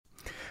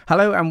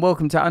Hello and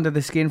welcome to Under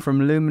the Skin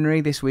from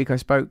Luminary. This week I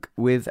spoke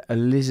with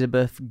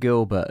Elizabeth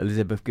Gilbert.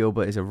 Elizabeth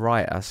Gilbert is a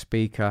writer,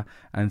 speaker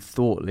and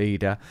thought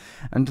leader,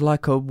 and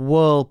like a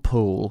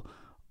whirlpool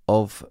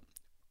of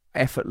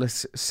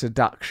effortless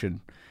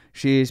seduction.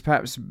 She is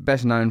perhaps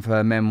best known for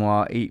her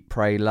memoir Eat,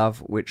 Pray, Love,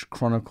 which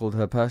chronicled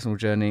her personal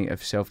journey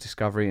of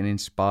self-discovery and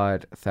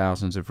inspired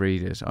thousands of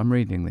readers. I'm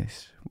reading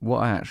this. What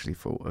I actually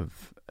thought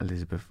of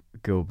Elizabeth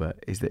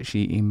Gilbert is that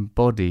she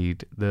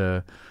embodied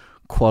the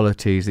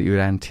qualities that you would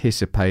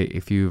anticipate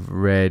if you've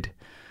read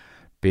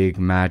Big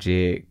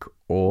Magic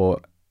or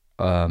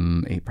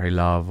Eat, Pray,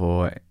 Love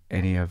or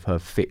any of her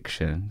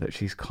fiction, that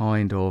she's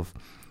kind of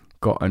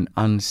got an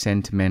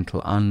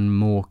unsentimental,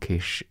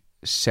 unmawkish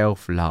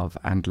self-love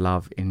and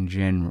love in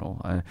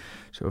general,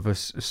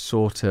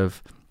 sort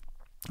of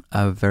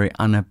a very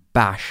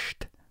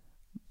unabashed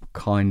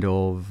kind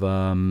of,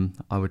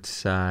 I would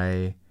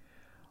say,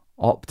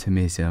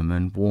 optimism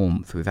and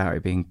warmth without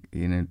it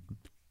being,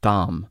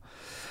 dumb.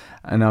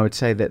 And I would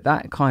say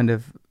that kind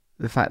of,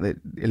 the fact that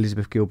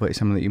Elizabeth Gilbert is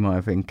someone that you might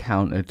have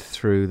encountered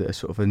through the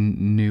sort of a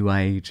new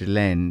age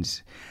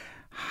lens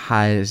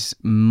has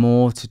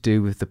more to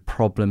do with the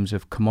problems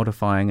of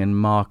commodifying and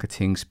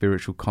marketing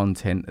spiritual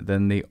content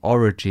than the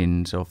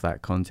origins of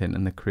that content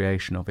and the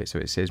creation of it. So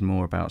it says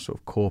more about sort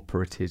of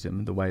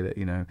corporatism, the way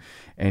that,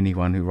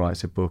 anyone who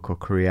writes a book or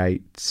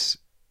creates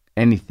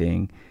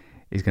anything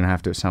is going to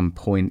have to at some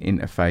point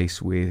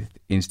interface with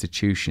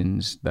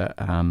institutions that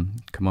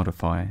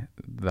commodify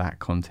that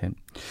content.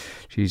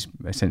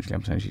 I'm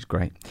saying she's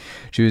great.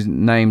 She was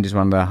named as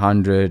one of the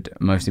 100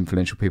 most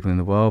influential people in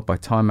the world by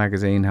Time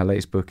magazine. Her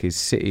latest book is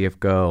City of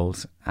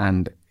Girls,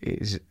 and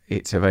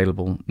it's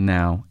available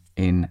now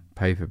in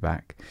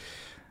paperback.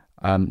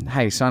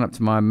 Hey, sign up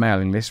to my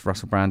mailing list,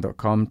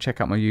 russellbrand.com.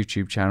 Check out my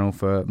YouTube channel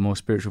for more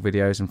spiritual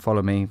videos and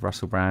follow me,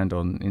 Russell Brand,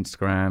 on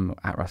Instagram,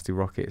 at Rusty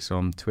Rockets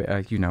on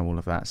Twitter. You know all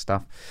of that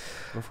stuff.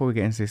 Before we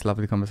get into this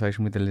lovely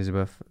conversation with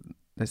Elizabeth,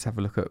 let's have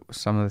a look at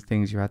some of the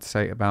things you had to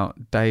say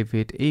about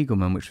David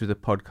Eagleman, which was a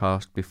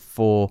podcast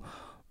before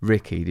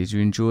Ricky. Did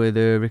you enjoy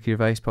the Ricky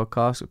Gervais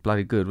podcast? It was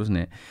bloody good, wasn't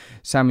it?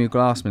 Samuel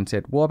Glassman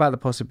said, what about the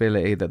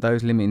possibility that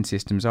those limiting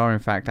systems are in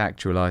fact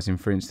actualising,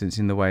 for instance,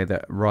 in the way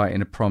that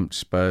writing a prompt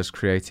spurs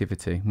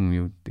creativity?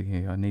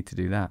 I need to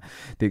do that.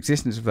 The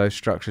existence of those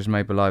structures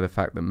may belie the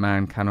fact that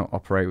man cannot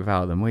operate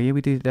without them. Well, yeah,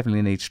 we do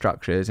definitely need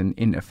structures and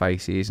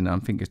interfaces, and I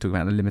think it's talking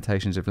about the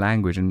limitations of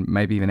language and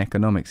maybe even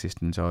economic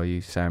systems, are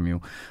you,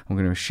 Samuel? I'm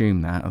going to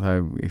assume that,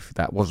 although if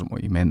that wasn't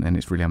what you meant, then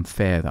it's really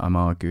unfair that I'm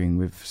arguing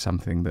with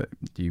something that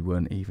you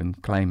weren't even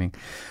claiming.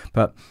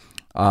 But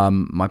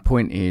my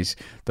point is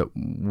that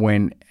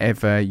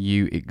whenever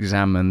you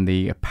examine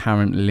the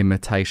apparent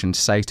limitations,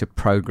 say, to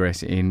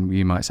progress in,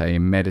 you might say,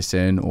 in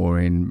medicine or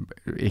in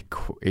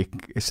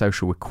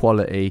social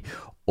equality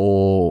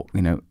or,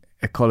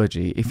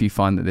 ecology, if you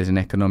find that there's an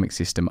economic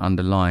system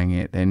underlying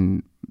it,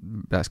 then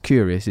that's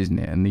curious, isn't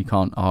it? And you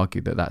can't argue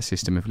that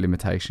system of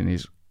limitation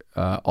is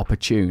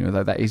opportune,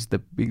 although that is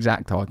the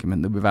exact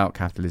argument, that without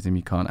capitalism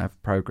you can't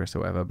have progress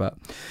or whatever. But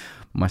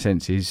my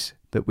sense is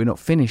that we're not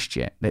finished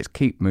yet. Let's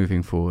keep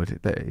moving forward.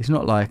 It's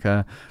not like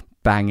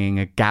banging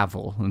a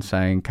gavel and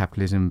saying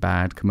capitalism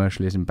bad,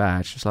 commercialism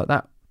bad. It's just like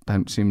that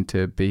don't seem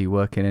to be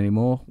working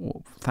anymore.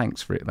 Well,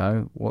 thanks for it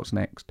though. What's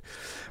next?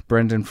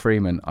 Brendan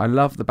Freeman, I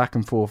love the back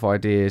and forth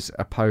ideas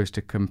opposed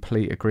to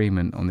complete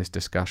agreement on this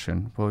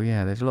discussion. Well,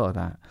 yeah, there's a lot of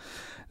that.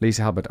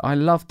 Lisa Hubbard, I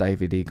love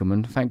David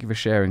Eagleman. Thank you for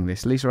sharing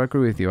this. Lisa, I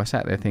agree with you. I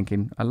sat there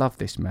thinking, I love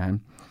this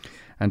man.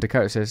 And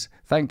Dakota says,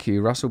 thank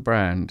you, Russell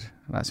Brand,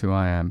 that's who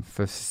I am,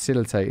 for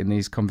facilitating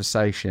these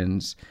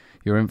conversations.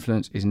 Your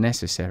influence is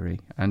necessary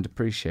and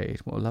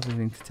appreciated. What a lovely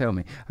thing to tell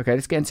me. Okay,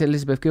 let's get into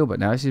Elizabeth Gilbert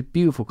now. This is a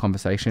beautiful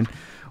conversation.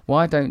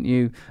 Why don't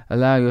you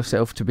allow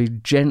yourself to be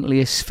gently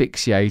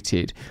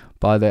asphyxiated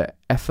by the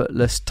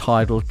effortless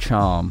tidal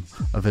charm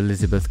of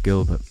Elizabeth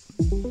Gilbert?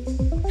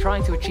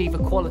 Trying to achieve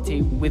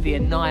equality with the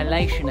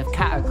annihilation of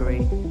category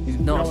is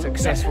not a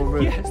successful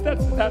route. Yes,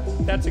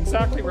 that's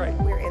exactly right.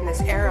 We're in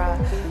this era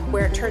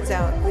where it turns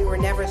out we were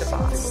never the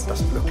boss. It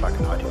doesn't look like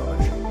an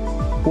ideology.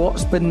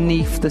 What's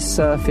beneath the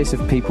surface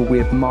of people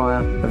we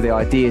admire, of the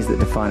ideas that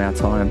define our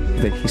time,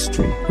 the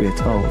history we are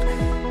told?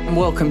 And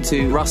welcome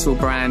to Russell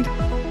Brand.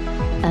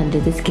 Under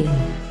the Skin.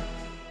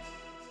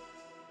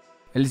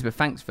 Elizabeth,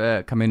 thanks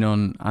for coming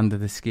on Under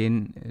the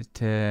Skin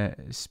to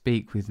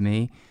speak with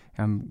me.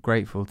 I'm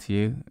grateful to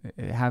you.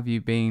 How have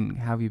you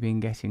been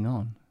getting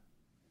on?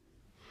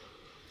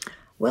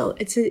 Well,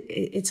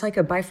 it's like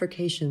a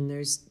bifurcation.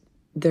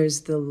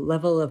 There's the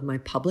level of my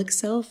public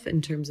self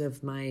in terms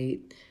of my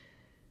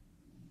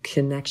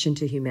connection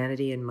to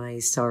humanity and my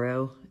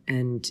sorrow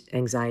and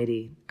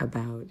anxiety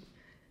about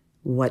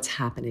what's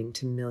happening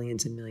to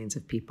millions and millions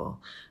of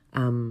people.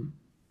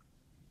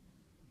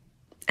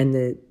 And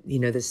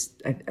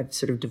I've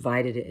sort of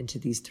divided it into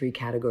these three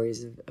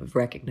categories of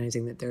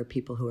recognizing that there are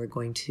people who are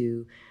going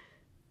to,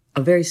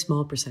 a very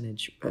small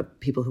percentage of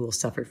people who will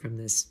suffer from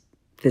this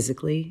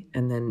physically,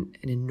 and then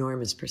an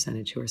enormous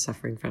percentage who are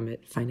suffering from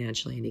it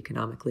financially and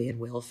economically and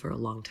will for a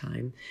long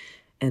time.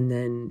 And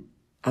then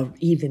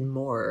even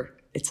more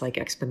it's like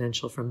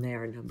exponential from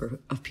there, a number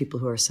of people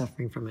who are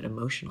suffering from it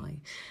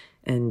emotionally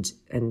and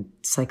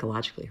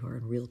psychologically, who are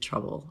in real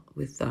trouble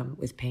with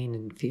pain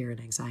and fear and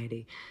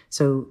anxiety.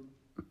 So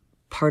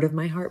part of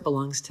my heart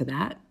belongs to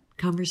that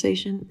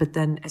conversation. But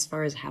then as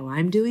far as how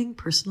I'm doing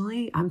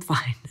personally, I'm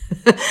fine.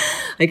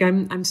 Like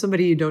I'm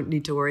somebody you don't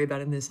need to worry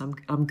about in this.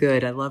 I'm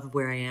good. I love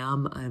where I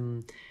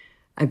am.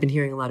 I've been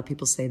hearing a lot of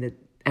people say that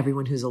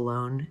everyone who's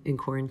alone in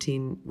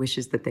quarantine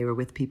wishes that they were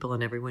with people,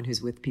 and everyone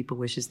who's with people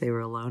wishes they were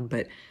alone.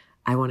 But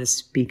I want to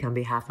speak on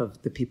behalf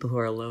of the people who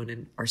are alone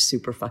and are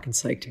super fucking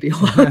psyched to be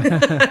alone.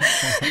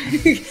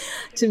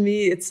 To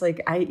me, it's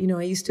like, I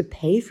used to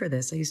pay for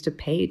this. I used to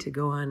pay to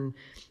go on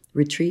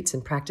retreats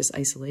and practice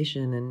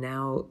isolation. And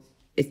now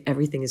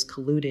everything is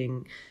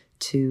colluding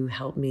to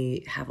help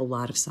me have a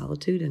lot of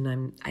solitude,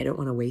 and I don't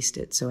want to waste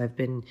it. So I've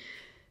been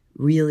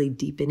really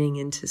deepening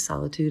into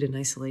solitude and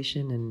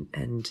isolation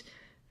and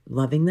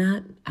loving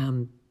that,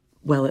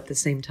 while at the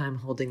same time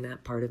holding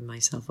that part of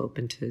myself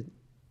open to,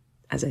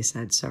 as I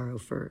said, sorrow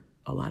for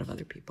a lot of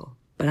other people.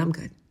 But I'm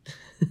good.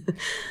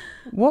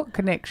 What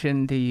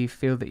connection do you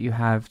feel that you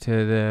have to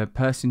the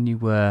person you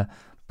were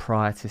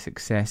prior to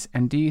success?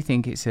 And do you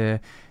think it's a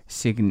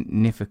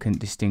significant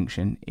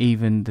distinction,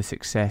 even the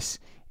success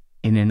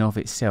in and of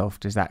itself?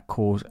 Does that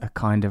cause a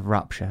kind of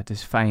rupture?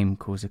 Does fame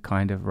cause a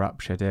kind of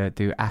rupture?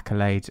 Do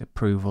accolades,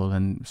 approval,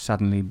 and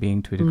suddenly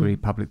being to a degree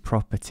public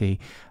property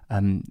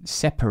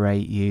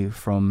separate you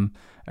from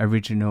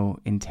original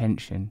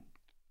intention?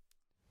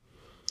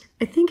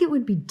 I think it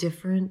would be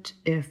different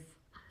if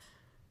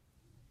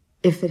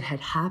it had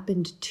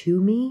happened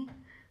to me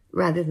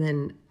rather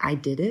than I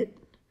did it.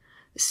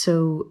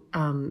 So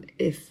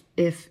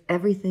if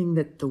everything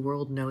that the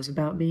world knows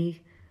about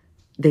me,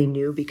 they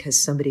knew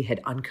because somebody had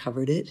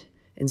uncovered it.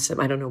 And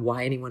I don't know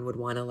why anyone would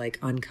want to like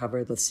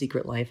uncover the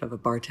secret life of a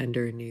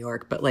bartender in New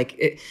York, but like,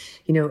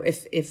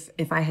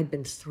 if I had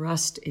been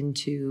thrust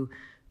into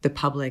the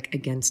public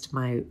against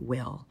my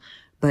will,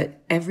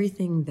 but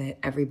everything that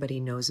everybody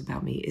knows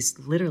about me is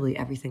literally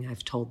everything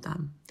I've told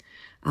them,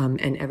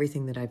 and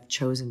everything that I've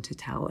chosen to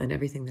tell and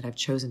everything that I've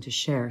chosen to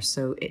share.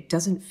 So it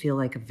doesn't feel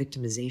like a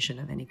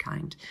victimization of any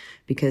kind,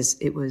 because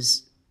it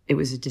was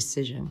a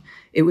decision.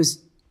 It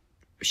was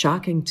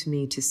shocking to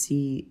me to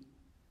see.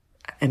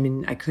 I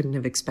mean, I couldn't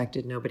have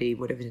expected, nobody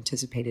would have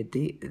anticipated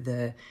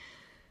the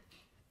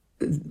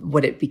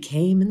what it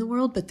became in the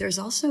world. But there's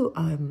also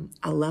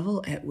a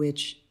level at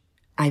which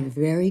I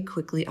very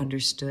quickly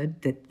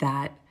understood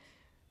that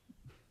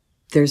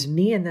there's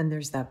me and then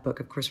there's that book.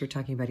 Of course, we're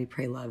talking about Eat,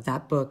 Pray, Love.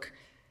 That book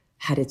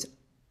had its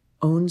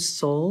own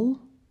soul,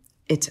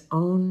 its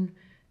own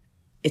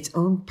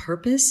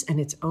purpose, and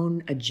its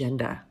own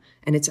agenda,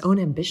 and its own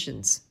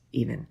ambitions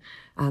even.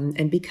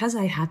 And because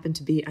I happen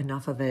to be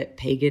enough of a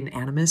pagan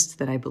animist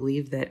that I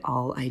believe that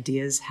all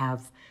ideas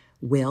have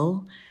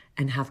will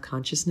and have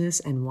consciousness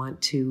and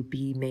want to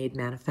be made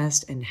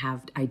manifest and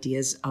have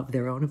ideas of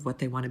their own of what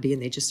they want to be,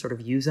 and they just sort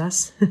of use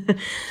us.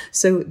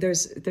 So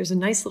there's a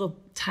nice little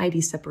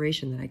tidy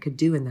separation that I could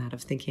do in that,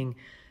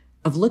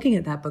 of looking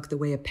at that book the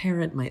way a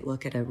parent might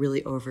look at a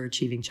really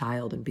overachieving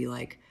child and be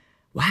like,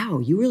 wow,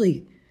 you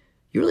really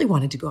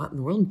wanted to go out in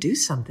the world and do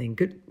something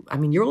good. I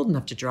mean, you're old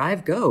enough to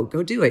drive, go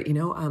do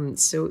it,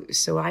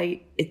 So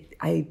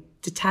I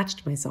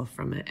detached myself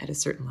from it at a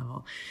certain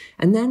level.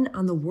 And then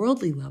on the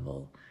worldly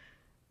level,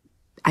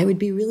 I would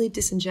be really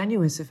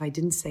disingenuous if I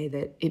didn't say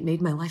that it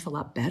made my life a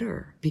lot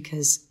better,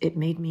 because it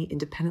made me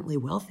independently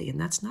wealthy. And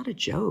that's not a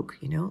joke,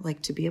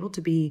 like to be able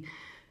to be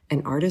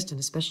an artist, and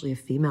especially a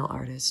female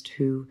artist,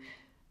 who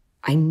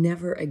I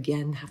never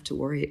again have to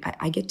worry.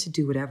 I get to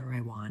do whatever I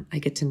want. I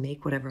get to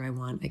make whatever I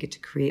want. I get to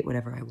create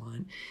whatever I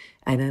want.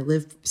 And I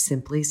live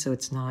simply, so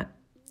it's not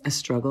a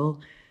struggle.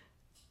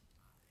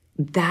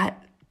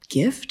 That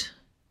gift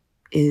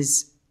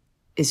is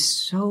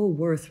so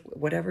worth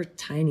whatever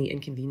tiny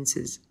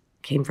inconveniences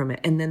came from it.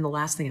 And then the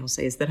last thing I'll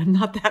say is that I'm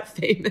not that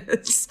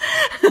famous.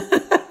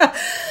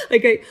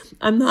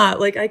 I'm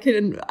not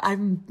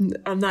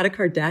a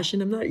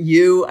Kardashian. I'm not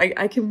you.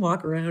 I can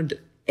walk around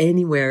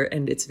anywhere,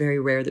 and it's very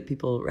rare that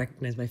people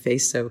recognize my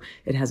face. So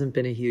it hasn't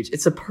been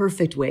it's a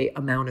perfect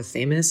amount of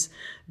famous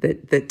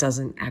that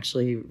doesn't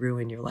actually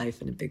ruin your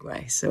life in a big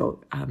way. So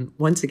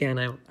once again,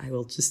 I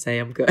will just say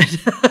I'm good.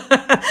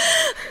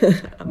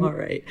 I'm all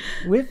right.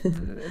 With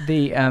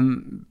the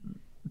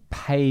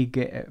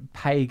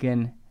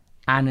pagan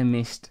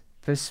animist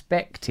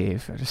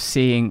perspective,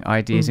 seeing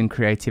ideas and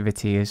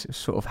creativity as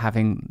sort of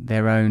having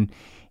their own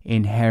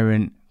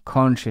inherent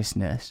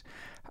consciousness,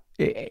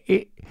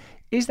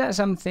 is that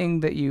something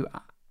that you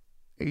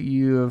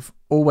have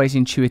always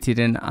intuited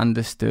and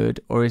understood,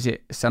 or is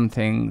it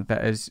something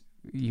that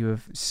you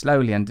have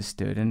slowly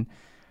understood? And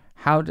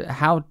how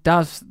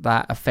does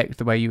that affect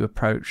the way you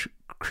approach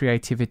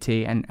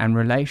creativity and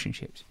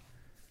relationships?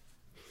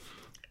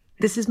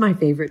 This is my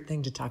favorite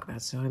thing to talk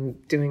about. So I'm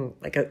doing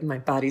my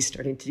body's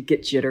starting to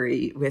get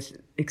jittery with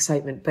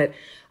excitement, but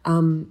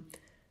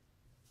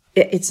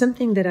it's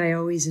something that I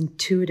always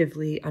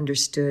intuitively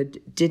understood,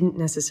 didn't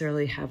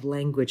necessarily have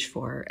language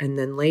for, and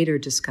then later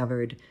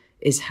discovered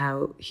is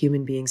how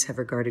human beings have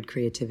regarded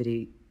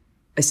creativity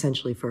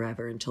essentially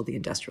forever until the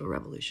Industrial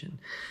Revolution,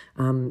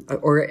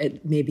 or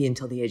maybe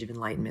until the Age of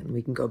Enlightenment.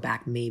 We can go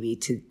back maybe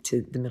to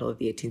the middle of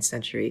the 18th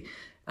century.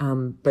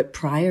 But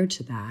prior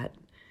to that,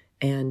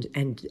 and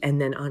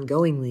then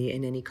ongoingly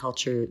in any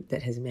culture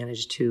that has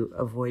managed to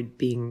avoid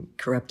being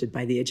corrupted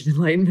by the Age of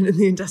Enlightenment and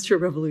the Industrial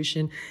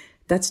Revolution,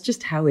 that's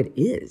just how it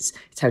is.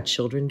 It's how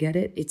children get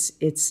it.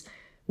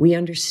 We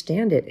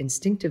understand it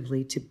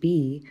instinctively to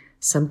be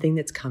something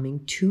that's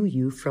coming to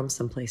you from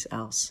someplace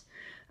else,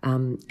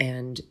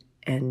 and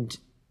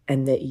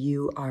that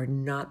you are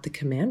not the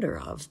commander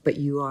of, but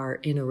you are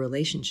in a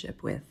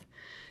relationship with,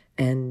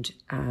 and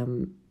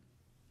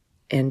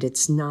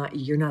it's not,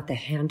 you're not the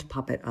hand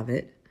puppet of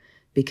it,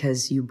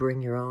 because you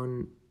bring your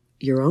own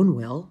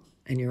will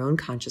and your own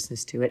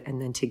consciousness to it,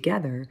 and then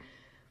together,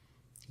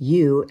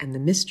 you and the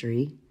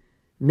mystery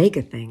make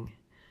a thing,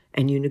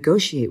 and you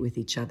negotiate with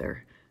each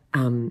other.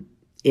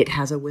 It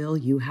has a will,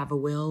 you have a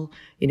will.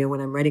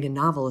 When I'm writing a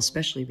novel,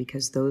 especially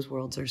because those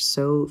worlds are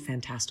so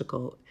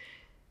fantastical,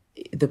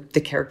 the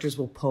characters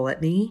will pull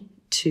at me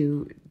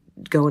to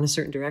go in a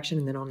certain direction,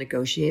 and then I'll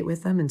negotiate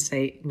with them and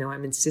say, no,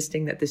 I'm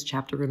insisting that this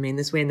chapter remain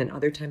this way. And then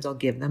other times I'll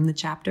give them the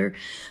chapter.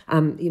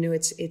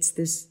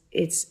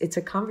 It's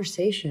a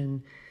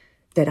conversation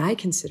that I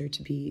consider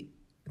to be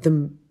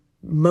the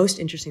most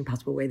interesting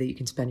possible way that you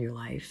can spend your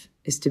life,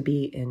 is to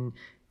be in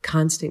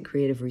constant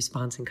creative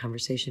response and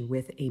conversation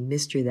with a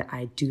mystery that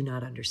I do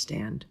not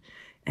understand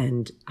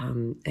and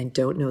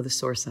don't know the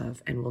source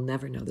of, and will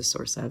never know the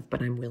source of,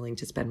 but I'm willing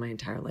to spend my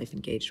entire life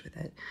engaged with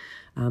it.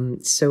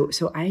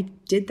 So I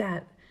did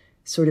that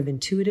sort of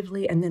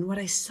intuitively. And then what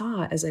I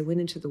saw as I went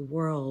into the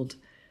world,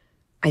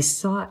 I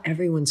saw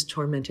everyone's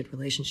tormented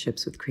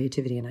relationships with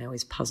creativity, and I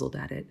always puzzled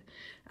at it.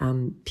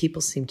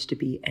 People seemed to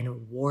be in a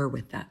war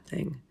with that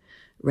thing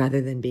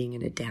rather than being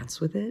in a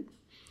dance with it.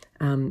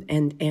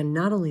 And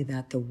not only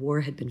that, the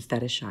war had been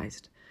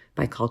fetishized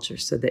by culture,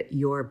 so that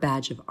your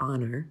badge of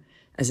honor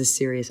as a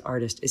serious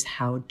artist is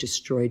how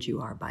destroyed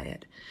you are by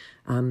it.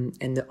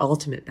 And the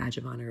ultimate badge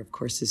of honor, of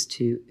course, is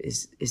to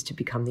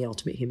become the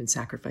ultimate human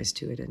sacrifice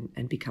to it,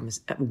 and become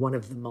one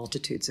of the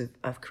multitudes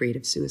of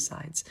creative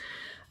suicides.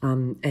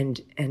 And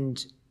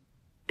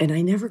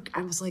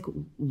I was like,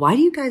 why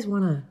do you guys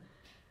want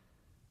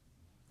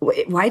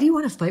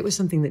to fight with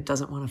something that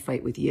doesn't want to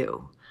fight with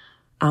you?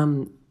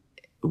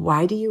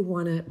 Why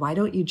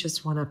don't you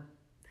just want to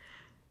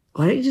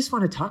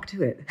talk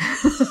to it?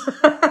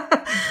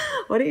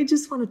 Why don't you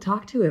just want to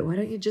talk to it? Why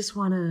don't you just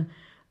want to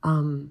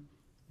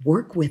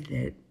work with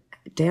it,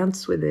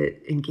 dance with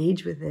it,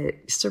 engage with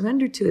it,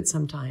 surrender to it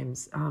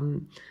sometimes?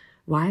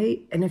 Why?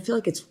 And I feel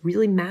like it's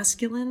really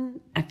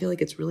masculine. I feel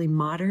like it's really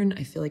modern.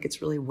 I feel like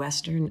it's really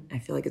Western. I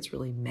feel like it's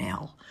really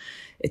male.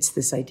 It's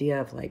this idea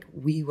of like,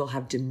 we will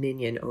have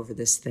dominion over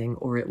this thing,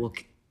 or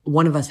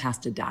one of us has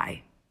to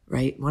die,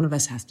 right? One of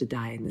us has to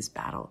die in this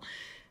battle.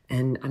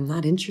 And I'm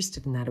not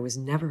interested in that. I was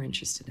never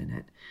interested in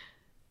it.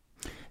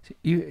 So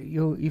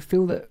you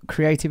feel that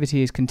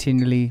creativity is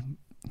continually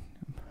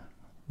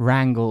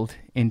wrangled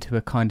into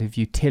a kind of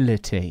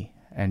utility,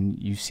 and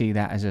you see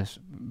that as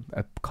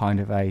a kind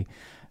of a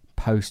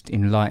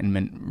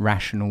post-Enlightenment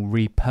rational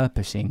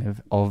repurposing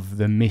of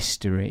the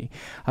mystery.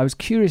 I was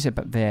curious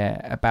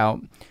about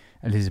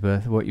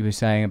Elizabeth, what you were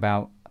saying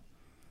about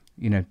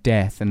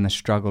death and the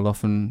struggle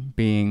often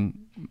being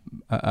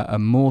a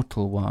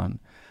mortal one,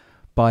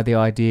 by the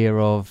idea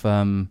of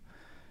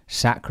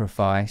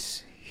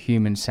sacrifice,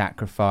 human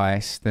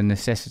sacrifice, the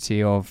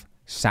necessity of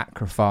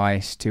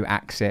sacrifice to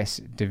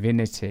access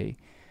divinity.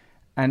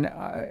 And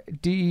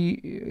do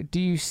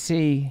you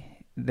see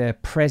the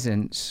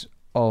presence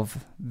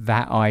of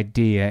that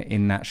idea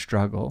in that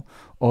struggle,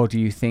 or do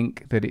you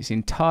think that it's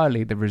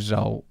entirely the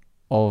result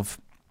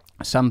of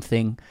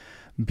something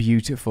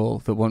beautiful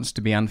that wants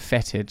to be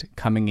unfettered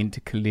coming into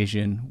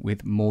collision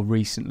with more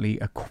recently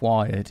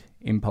acquired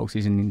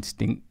impulses and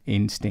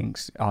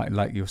instincts,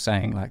 like you're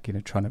saying,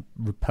 trying to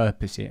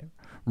repurpose it,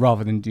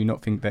 rather than, do you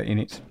not think that in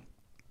its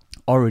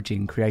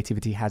origin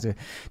creativity has a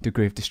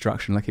degree of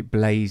destruction, like it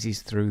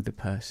blazes through the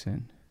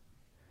person?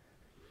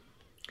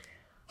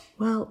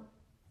 Well,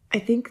 I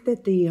think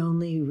that the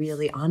only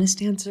really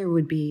honest answer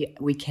would be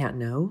we can't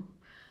know,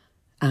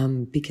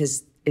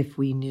 because if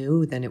we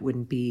knew, then it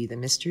wouldn't be the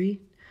mystery.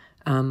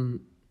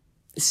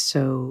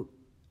 So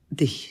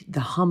the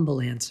humble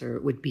answer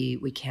would be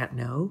we can't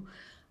know.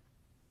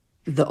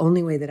 The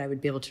only way that I would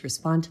be able to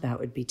respond to that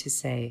would be to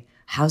say,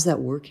 how's that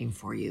working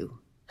for you?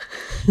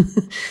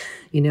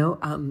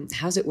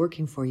 How's it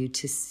working for you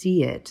to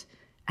see it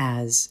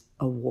as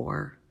a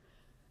war?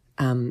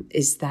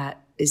 Is that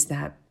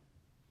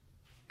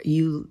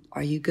you?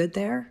 Are you good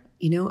there?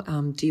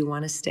 Do you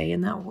want to stay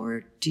in that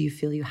war? Do you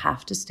feel you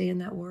have to stay in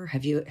that war?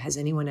 Has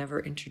anyone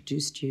ever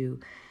introduced you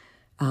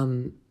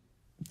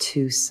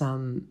to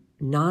some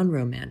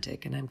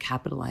non-romantic, and I'm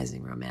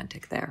capitalizing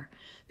romantic there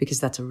because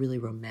that's a really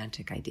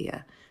romantic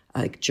idea,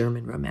 like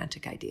German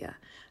romantic idea.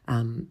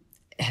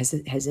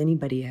 Has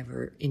anybody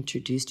ever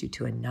introduced you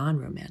to a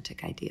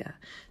non-romantic idea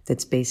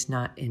that's based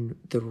not in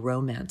the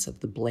romance of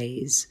the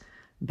blaze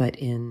but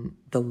in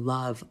the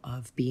love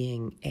of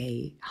being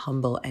a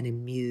humble and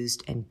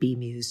amused and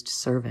bemused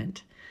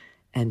servant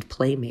and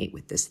playmate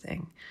with this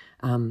thing.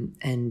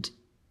 And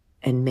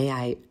may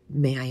I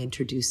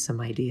introduce some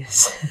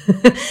ideas?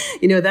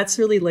 That's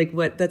really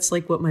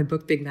what my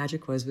book Big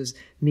Magic was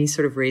me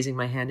sort of raising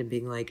my hand and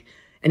being like,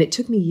 and it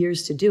took me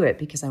years to do it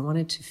because I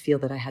wanted to feel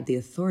that I had the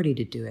authority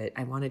to do it.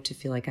 I wanted to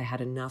feel like I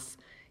had enough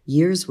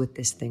years with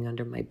this thing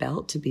under my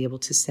belt to be able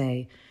to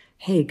say,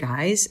 hey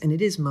guys, and it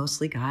is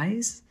mostly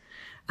guys,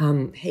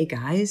 hey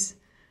guys,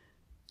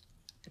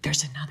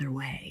 there's another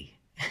way,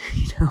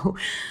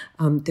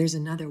 there's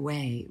another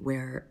way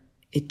where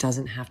it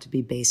doesn't have to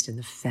be based in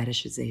the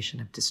fetishization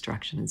of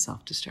destruction and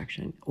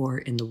self-destruction, or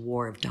in the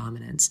war of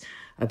dominance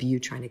of you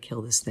trying to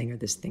kill this thing or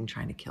this thing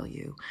trying to kill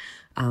you.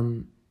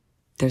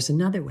 There's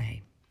another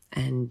way.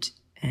 And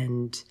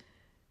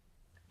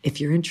if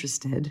you're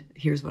interested,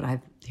 here's what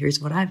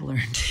I've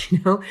learned,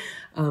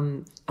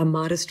 a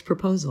modest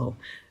proposal,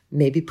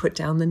 maybe put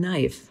down the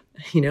knife,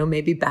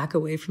 maybe back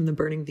away from the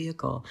burning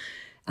vehicle.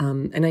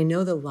 And I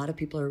know that a lot of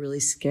people are really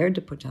scared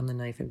to put down the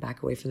knife and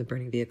back away from the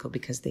burning vehicle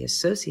because they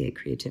associate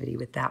creativity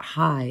with that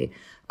high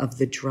of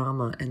the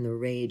drama and the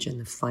rage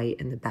and the fight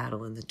and the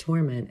battle and the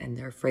torment. And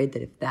they're afraid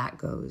that if that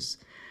goes,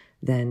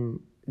 then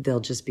they'll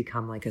just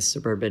become like a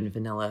suburban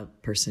vanilla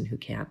person who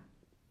can't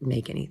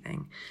make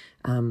anything.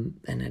 And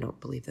I don't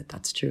believe that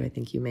that's true. I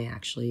think you may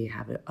actually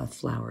have a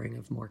flowering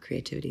of more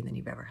creativity than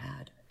you've ever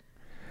had.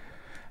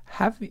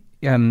 Have you,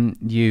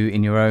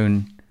 in your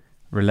own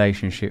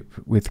relationship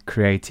with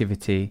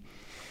creativity,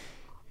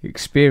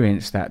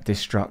 experienced that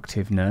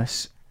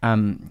destructiveness?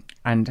 And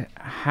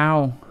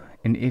how,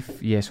 and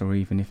if yes or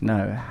even if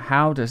no,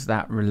 how does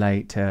that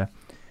relate to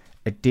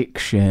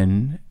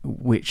addiction,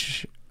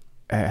 which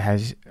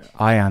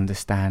I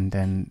understand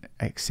and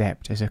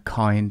accept as a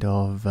kind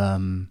of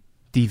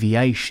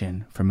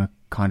deviation from a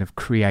kind of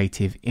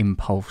creative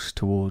impulse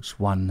towards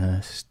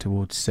oneness,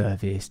 towards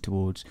service,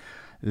 towards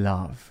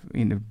love,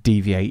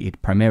 deviated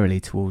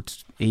primarily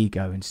towards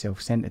ego and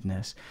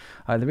self-centeredness.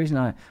 The reason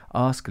I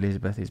ask,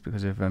 Elizabeth, is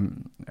because of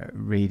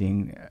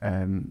reading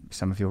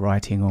some of your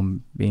writing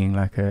on being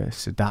like a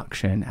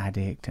seduction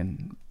addict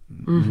and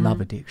love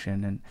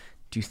addiction. And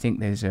do you think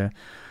there's a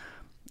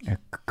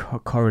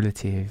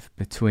correlative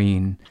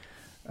between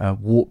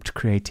warped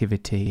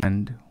creativity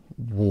and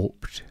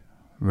warped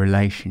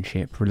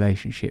relationship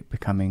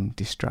becoming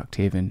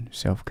destructive and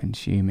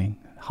self-consuming,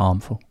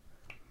 harmful?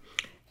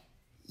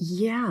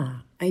 Yeah,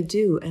 I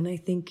do. And I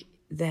think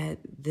that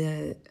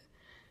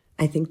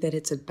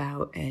it's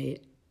about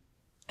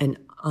an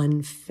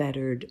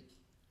unfettered,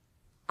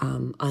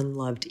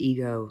 unloved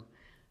ego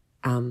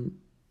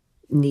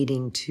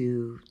needing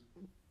to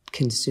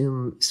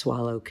consume,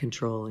 swallow,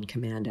 control, and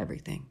command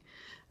everything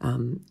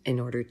in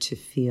order to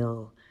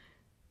feel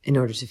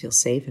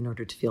safe, in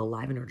order to feel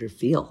alive, in order to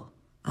feel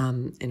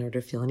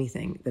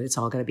anything. That it's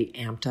all got to be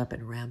amped up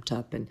and ramped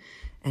up and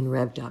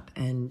revved up.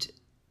 And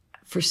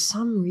for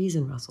some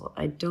reason, Russell,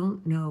 I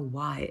don't know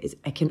why.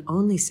 I can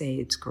only say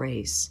it's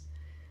grace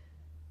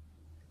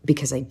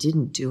because I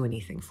didn't do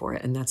anything for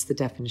it. And that's the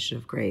definition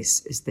of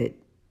grace, is that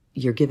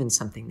you're given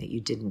something that you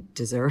didn't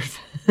deserve.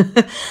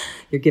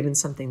 You're given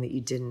something that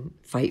you didn't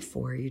fight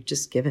for. You're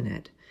just given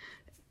it.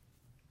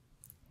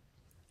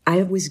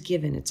 I was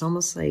given, it's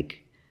almost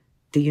like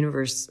the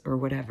universe or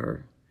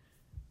whatever,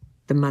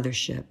 the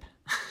mothership.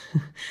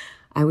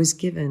 I was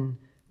given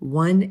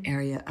one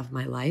area of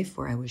my life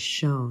where I was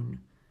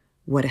shown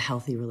what a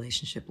healthy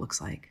relationship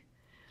looks like.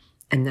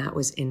 And that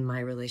was in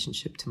my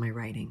relationship to my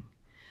writing.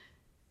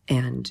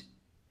 And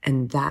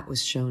that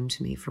was shown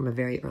to me from a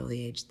very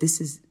early age.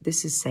 This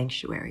is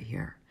sanctuary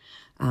here.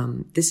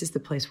 This is the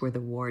place where the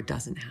war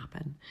doesn't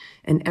happen.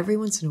 And every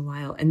once in a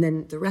while, and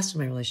then the rest of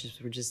my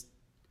relationships were just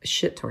a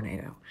shit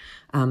tornado,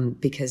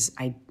 because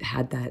I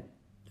had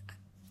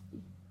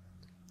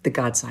the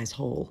God-sized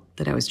hole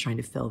that I was trying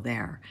to fill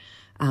there.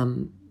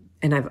 And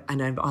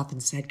I've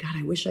often said, God,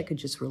 I wish I could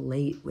just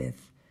relate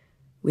with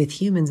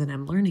humans, and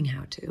I'm learning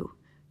how to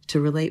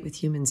relate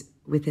with humans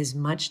with as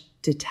much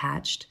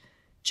detached,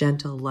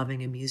 gentle,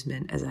 loving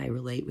amusement as I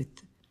relate with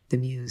the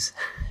muse,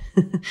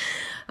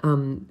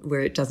 where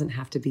it doesn't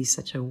have to be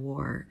such a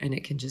war, and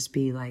it can just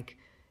be like,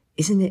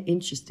 isn't it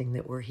interesting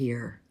that we're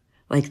here?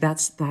 Like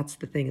that's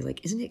the thing, is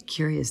like, isn't it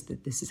curious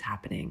that this is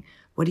happening?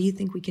 What do you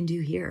think we can do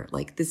here?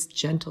 Like this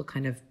gentle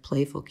kind of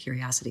playful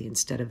curiosity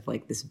instead of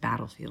like this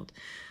battlefield.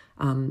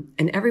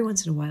 And every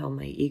once in a while,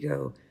 my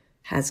ego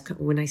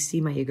when I see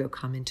my ego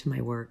come into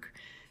my work,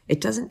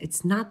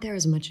 it's not there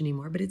as much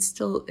anymore, but it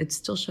still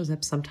shows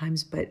up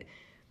sometimes. But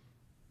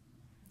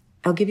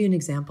I'll give you an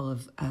example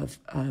of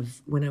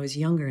when I was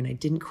younger and I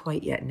didn't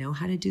quite yet know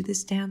how to do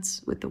this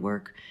dance with the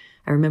work.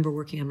 I remember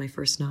working on my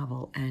first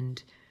novel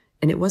and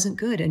it wasn't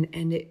good.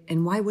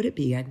 And why would it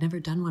be? I'd never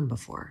done one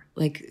before.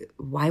 Like,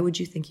 why would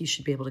you think you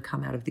should be able to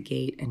come out of the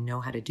gate and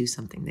know how to do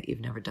something that you've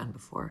never done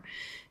before?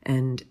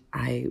 And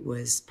I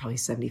was probably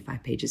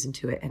 75 pages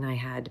into it, and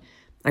I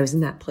was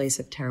in that place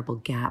of terrible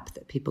gap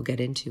that people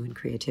get into in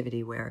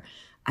creativity, where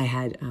I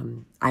had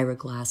Ira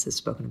Glass has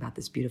spoken about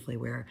this beautifully,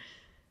 where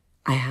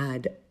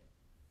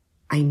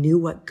I knew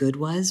what good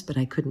was, but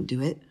I couldn't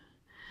do it.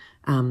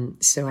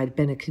 So I'd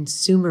been a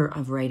consumer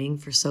of writing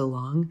for so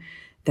long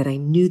that I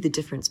knew the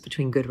difference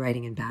between good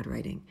writing and bad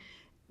writing,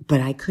 but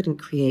I couldn't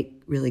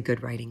create really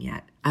good writing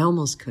yet. I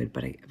almost could,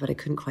 but I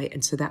couldn't quite.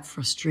 And so that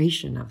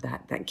frustration of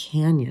that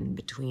canyon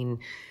between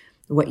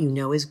what you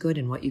know is good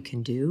and what you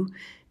can do,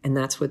 and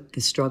that's what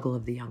the struggle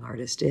of the young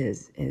artist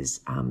is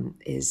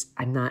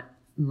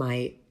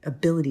my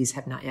abilities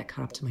have not yet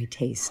caught up to my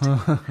taste,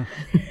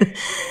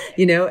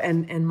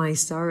 and my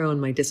sorrow and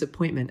my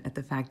disappointment at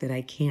the fact that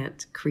I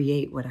can't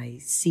create what I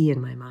see in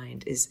my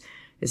mind is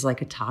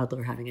like a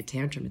toddler having a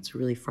tantrum. It's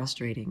really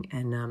frustrating.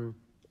 And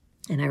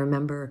I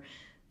remember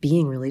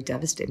being really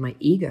devastated. My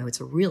ego, it's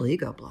a real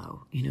ego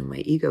blow, my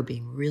ego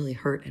being really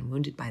hurt and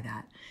wounded by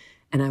that.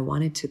 And I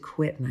wanted to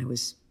quit, and I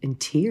was in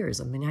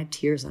tears. I mean, I had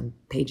tears on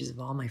pages of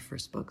all my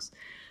first books.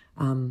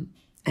 And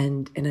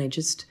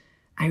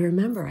I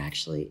remember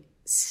actually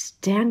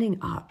standing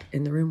up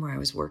in the room where I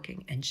was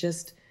working and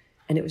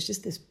it was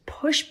just this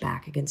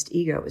pushback against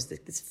ego. It was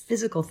this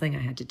physical thing I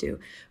had to do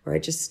where I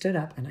just stood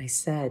up and I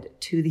said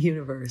to the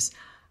universe,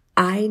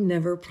 I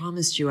never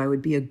promised you I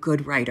would be a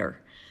good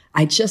writer.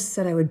 I just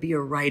said I would be a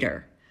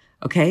writer.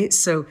 Okay.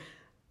 So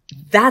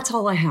that's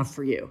all I have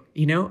for you.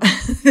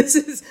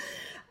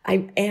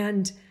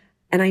 And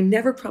I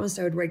never promised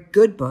I would write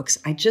good books.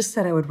 I just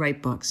said I would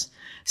write books.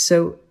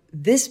 So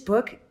this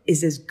book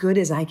is as good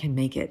as I can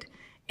make it.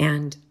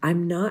 And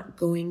I'm not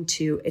going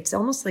to, it's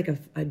almost like a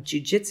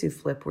jujitsu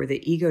flip where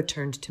the ego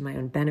turned to my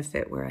own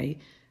benefit, where I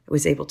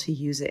was able to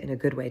use it in a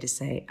good way to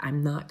say,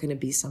 I'm not going to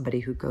be somebody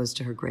who goes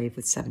to her grave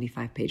with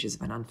 75 pages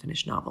of an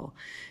unfinished novel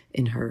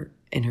in her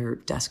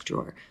desk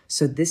drawer.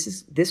 So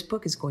this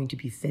book is going to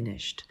be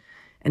finished,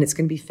 and it's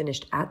going to be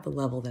finished at the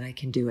level that I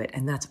can do it.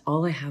 And that's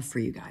all I have for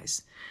you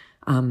guys.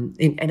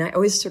 And I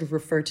always sort of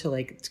refer to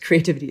like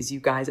creativity as you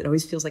guys. It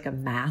always feels like a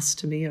mass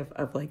to me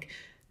of like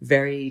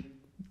very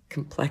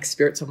complex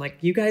spirits. So I'm like,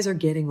 you guys are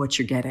getting what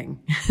you're getting,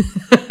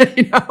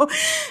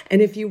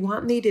 And if you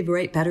want me to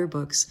write better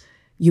books,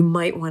 you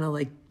might want to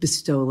like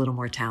bestow a little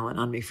more talent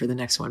on me for the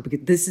next one, because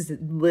this is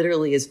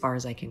literally as far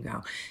as I can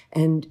go.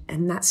 And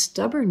that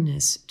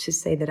stubbornness to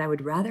say that I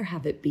would rather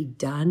have it be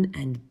done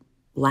and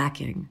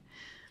lacking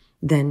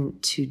than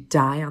to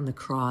die on the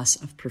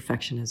cross of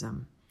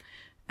perfectionism,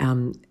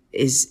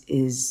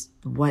 is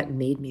what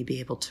made me be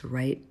able to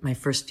write my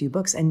first few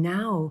books. And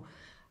now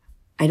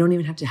I don't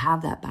even have to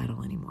have that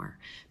battle anymore,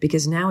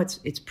 because now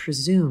it's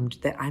presumed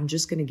that I'm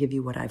just going to give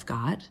you what I've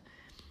got,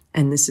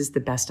 and this is the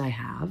best I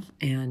have.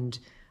 And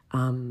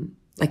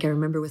like I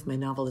remember with my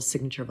novel, The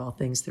Signature of All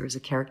Things, there was a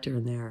character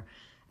in there.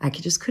 I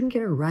just couldn't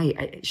get her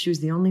right. She was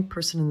the only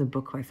person in the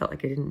book who I felt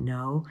like I didn't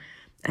know.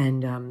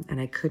 And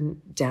I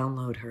couldn't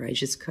download her. I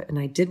just couldn't. And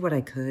I did what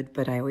I could,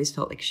 but I always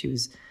felt like she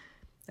was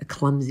a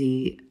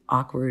clumsy,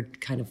 awkward,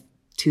 kind of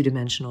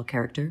two-dimensional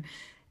character.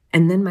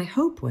 And then my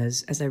hope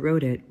was, as I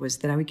wrote it, was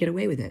that I would get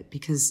away with it,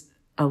 because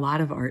a lot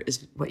of art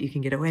is what you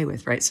can get away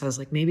with, right? So I was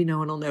like, maybe no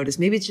one will notice.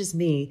 Maybe it's just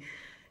me.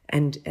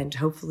 And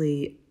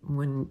hopefully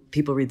when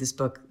people read this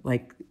book,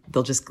 like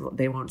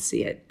they won't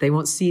see it. They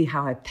won't see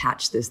how I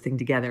patched this thing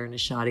together in a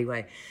shoddy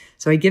way.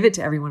 So I give it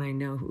to everyone I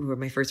know who are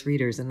my first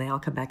readers, and they all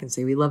come back and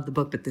say, we love the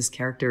book, but this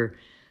character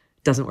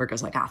doesn't work. I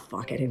was like,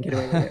 fuck, I didn't get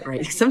away with it,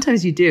 right?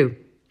 Sometimes you do.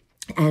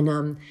 And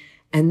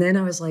then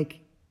I was like,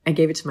 I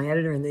gave it to my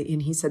editor, and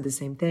he said the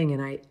same thing.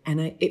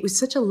 And it was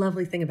such a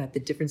lovely thing about the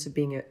difference of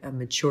being a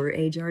mature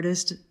age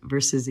artist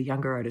versus a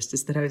younger artist,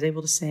 is that I was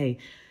able to say,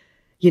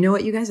 you know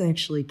what, you guys, I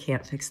actually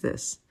can't fix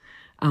this,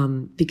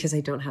 because I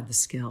don't have the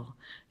skill.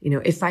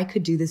 If I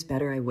could do this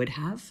better, I would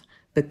have,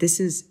 but this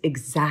is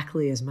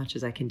exactly as much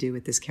as I can do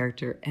with this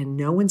character. And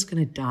no one's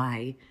going to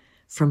die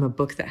from a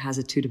book that has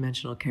a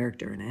two-dimensional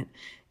character in it.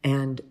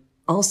 And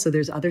also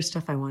there's other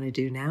stuff I want to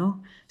do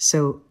now.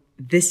 So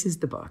this is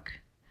the book,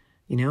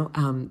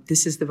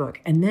 this is the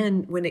book. And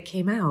then when it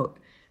came out,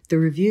 the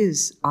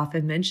reviews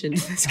often mentioned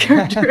this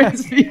character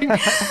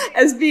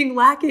as being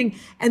lacking.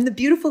 And the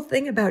beautiful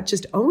thing about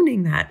just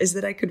owning that is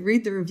that I could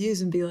read the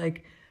reviews and be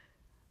like,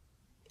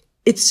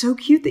 it's so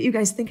cute that you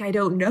guys think I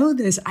don't know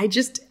this.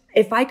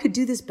 If I could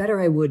do this better,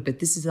 I would, but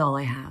this is all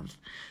I have.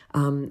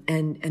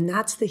 And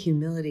that's the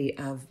humility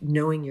of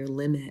knowing your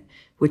limit,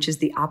 which is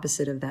the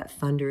opposite of that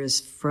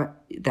thunderous,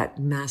 that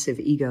massive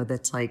ego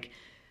that's like,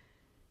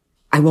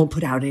 I won't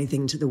put out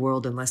anything to the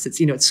world unless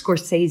it's, it's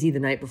Scorsese the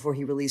night before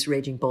he released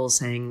Raging Bull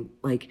saying,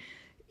 like,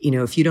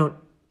 if you don't,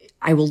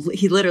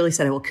 he literally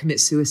said, I will commit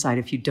suicide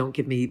if you don't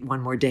give me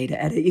one more day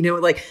to edit.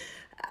 Like,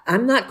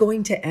 I'm not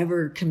going to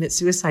ever commit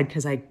suicide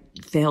because I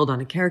failed on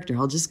a character.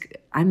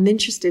 I'm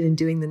interested in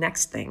doing the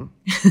next thing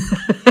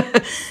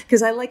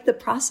because I like the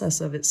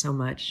process of it so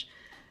much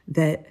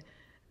that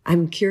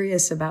I'm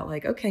curious about,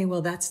 like, okay,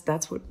 well, that's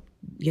what,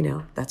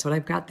 that's what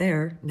I've got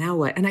there. Now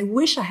what? And I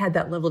wish I had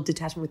that level of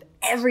detachment with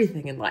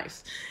everything in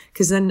life,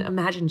 because then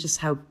imagine just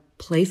how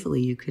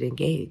playfully you could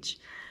engage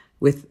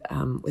with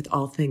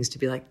all things, to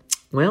be like,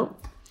 well,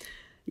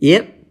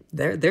 yep,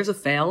 there's a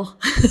fail.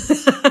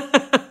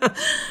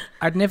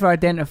 I'd never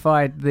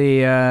identified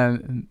the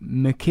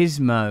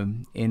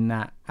machismo in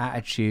that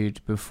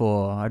attitude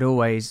before. I'd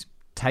always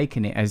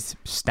taken it as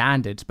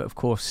standards, but of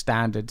course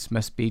standards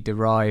must be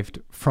derived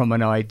from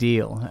an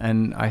ideal.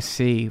 And I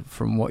see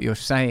from what you're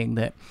saying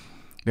that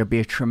there'll be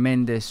a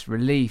tremendous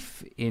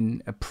relief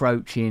in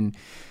approaching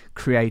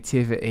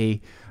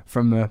creativity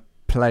from a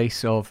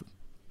place of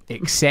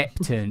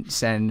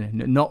acceptance and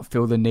not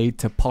feel the need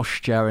to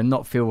posture and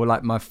not feel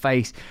like my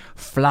face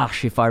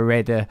flush if I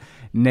read a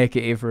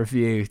negative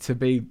review, to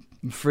be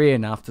free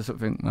enough to sort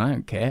of think, I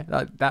don't care.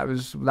 That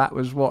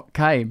was what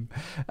came.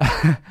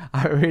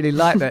 I really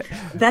like that.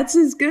 That's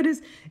as good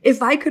as,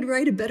 if I could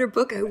write a better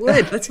book, I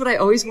would. That's what I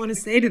always want to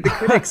say to the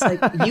critics. Like,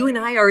 you and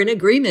I are in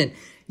agreement.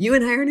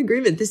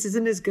 This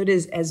isn't as good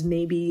as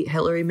maybe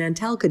Hilary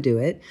Mantel could do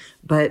it,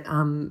 but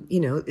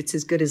it's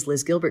as good as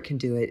Liz Gilbert can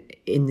do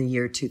it in the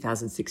year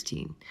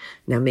 2016.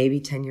 Now, maybe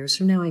 10 years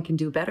from now I can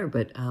do better,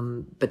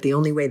 but the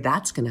only way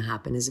that's going to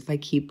happen is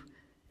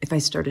if I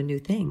start a new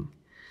thing,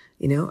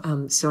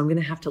 so I'm going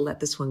to have to let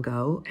this one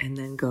go and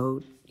then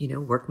go,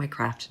 work my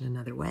craft in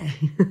another way.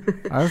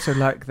 I also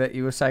like that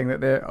you were saying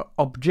that there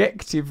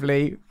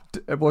objectively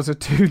was a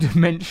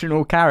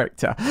two-dimensional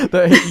character,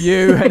 that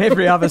you and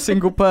every other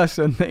single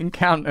person that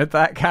encountered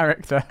that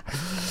character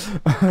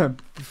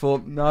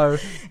thought, no.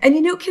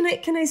 And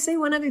can I say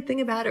one other thing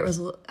about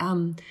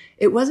it?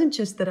 It wasn't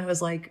just that I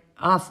was like,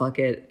 fuck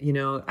it,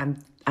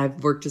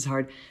 I've worked as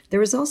hard. There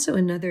was also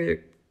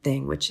another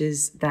thing, which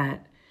is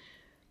that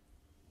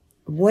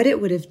what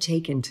it would have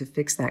taken to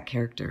fix that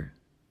character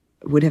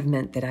would have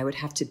meant that I would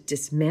have to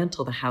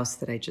dismantle the house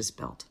that I just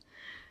built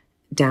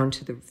down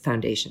to the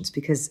foundations,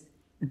 because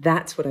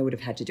that's what I would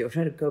have had to do if I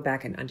had to go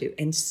back and undo.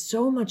 And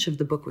so much of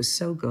the book was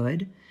so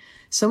good,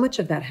 so much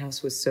of that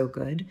house was so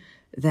good,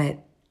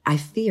 that I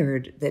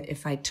feared that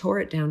if I tore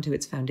it down to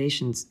its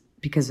foundations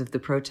because of the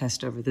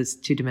protest over this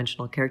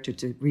two-dimensional character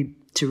to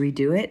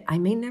redo it, I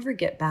may never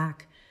get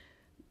back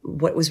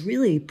what was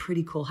really a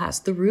pretty cool house.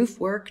 The roof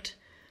worked,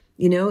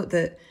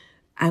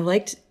 I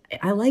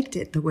liked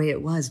it the way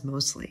it was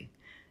mostly,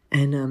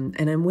 and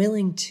I'm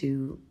willing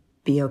to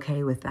be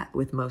okay with that,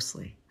 with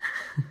mostly.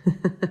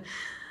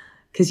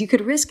 Because you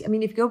could risk. I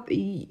mean, if you go,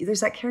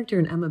 there's that character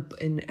in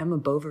Emma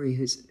Bovary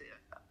who's,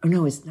 oh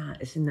no, it's not.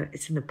 It's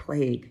in the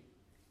Plague.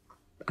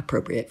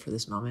 Appropriate for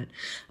this moment.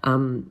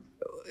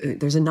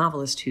 There's a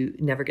novelist who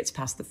never gets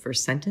past the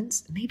first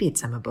sentence. Maybe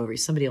it's Emma Bovary.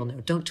 Somebody will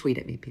know. Don't tweet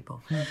at me,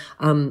 people.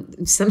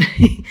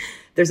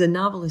 There's a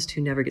novelist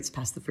who never gets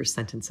past the first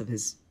sentence of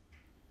his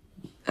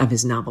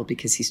novel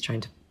because he's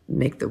trying to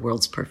make the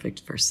world's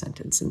perfect first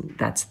sentence, and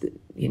that's the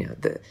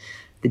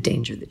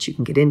danger that you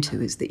can get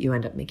into, is that you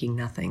end up making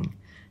nothing,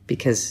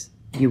 because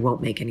you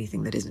won't make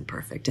anything that isn't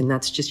perfect. And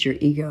that's just your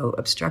ego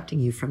obstructing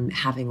you from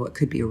having what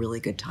could be a really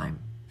good time.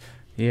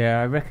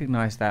 Yeah, I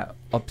recognise that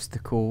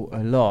obstacle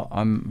a lot.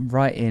 I'm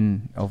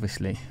writing,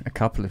 obviously, a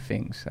couple of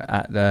things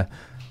at the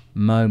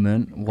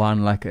moment.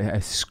 One, like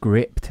a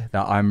script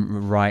that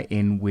I'm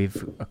writing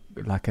with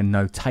like a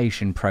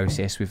notation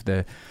process with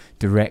the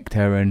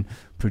director and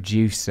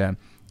producer.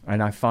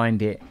 And I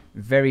find it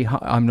very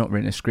hard. I'm not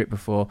written a script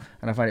before,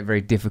 and I find it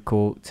very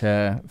difficult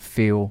to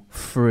feel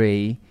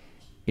free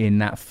in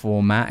that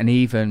format and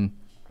even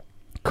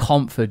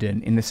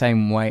confident in the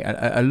same way.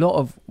 A lot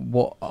of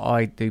what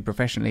I do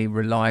professionally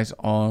relies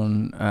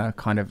on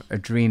kind of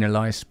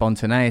adrenalized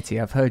spontaneity.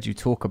 I've heard you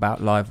talk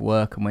about live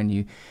work, and when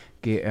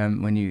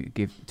you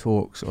give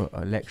talks or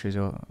lectures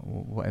or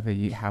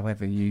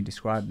however you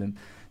describe them,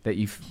 that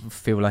you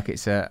feel like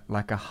it's a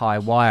high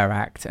wire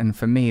act. And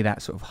for me,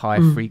 that sort of high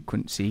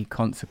frequency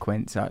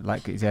consequence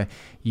like is a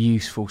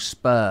useful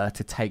spur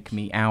to take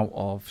me out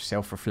of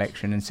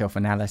self-reflection and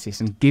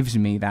self-analysis, and gives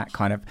me that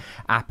kind of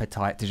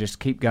appetite to just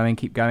keep going,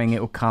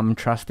 it'll come,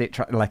 trust it,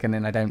 and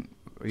then I don't,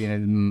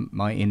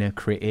 my inner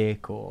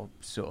critic or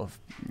sort of,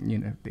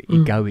 the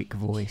egoic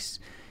voice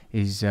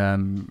is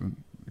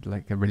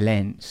like a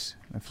relents.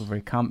 I feel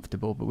very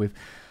comfortable, but with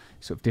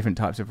sort of different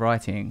types of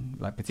writing,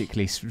 like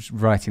particularly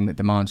writing that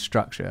demands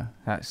structure,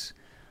 that's,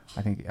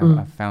 I think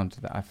I found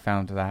that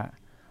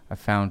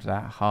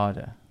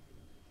harder.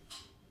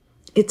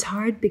 It's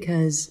hard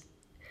because,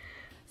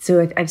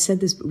 so I've said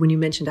this when you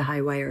mentioned a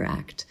high wire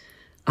act,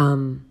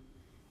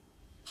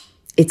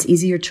 it's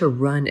easier to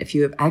run if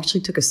you have. I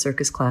actually took a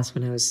circus class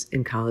when I was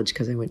in college,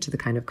 because I went to the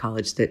kind of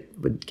college that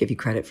would give you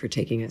credit for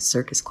taking a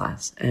circus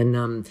class. And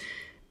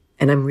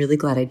I'm really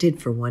glad I did,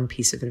 for one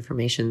piece of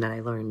information that I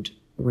learned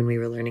when we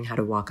were learning how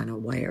to walk on a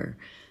wire.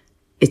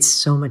 It's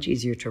so much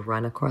easier to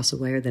run across a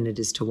wire than it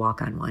is to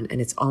walk on one. And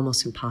it's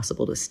almost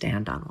impossible to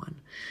stand on one.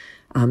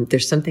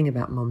 There's something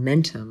about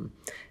momentum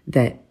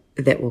that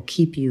will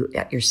keep you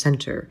at your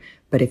center.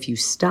 But if you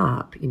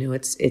stop,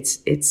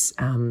 it's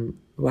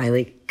Wile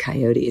E.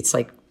 Coyote. It's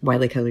like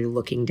Wile E. Coyote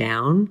looking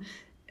down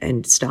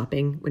and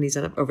stopping when he's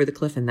up over the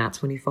cliff, and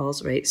that's when he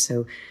falls, right?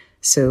 So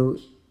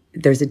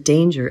there's a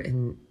danger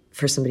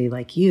for somebody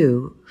like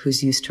you,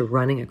 who's used to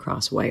running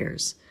across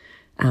wires,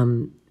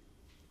 to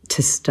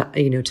stop,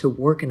 to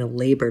work in a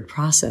labored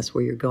process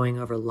where you're going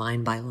over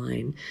line by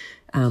line.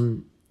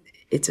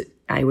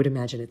 I would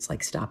imagine it's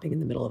like stopping in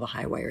the middle of a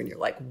high wire and you're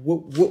like, whoa,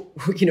 whoa,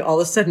 all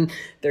of a sudden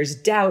there's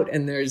doubt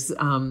and there's,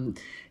 and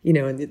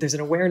there's an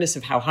awareness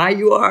of how high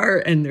you are.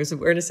 And there's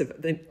awareness of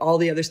then all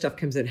the other stuff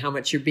comes in, how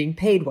much you're being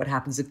paid. What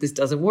happens if this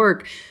doesn't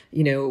work?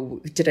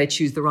 Did I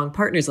choose the wrong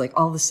partners? Like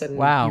all of a sudden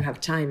you have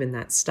time in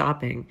that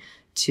stopping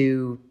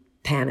to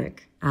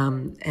panic.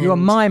 And your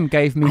mime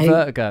gave me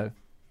vertigo.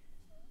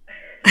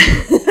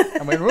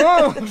 I went,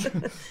 whoa!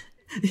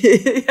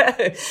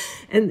 Yeah.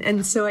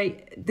 And so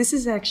this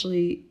is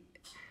actually,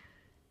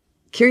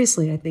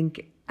 curiously, I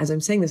think, as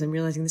I'm saying this, I'm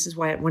realizing this is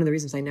why one of the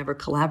reasons I never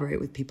collaborate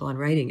with people on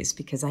writing is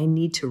because I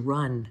need to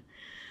run.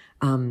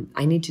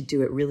 I need to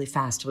do it really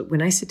fast.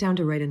 When I sit down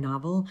to write a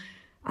novel,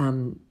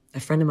 a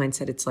friend of mine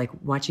said it's like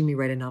watching me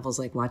write a novel is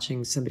like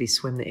watching somebody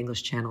swim the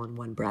English Channel in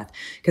one breath.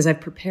 Because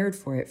I've prepared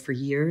for it for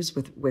years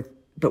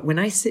but when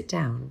I sit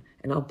down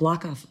and I'll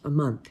block off a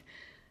month,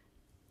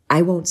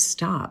 I won't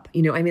stop.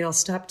 I'll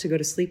stop to go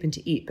to sleep and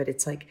to eat, but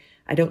it's like,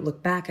 I don't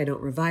look back, I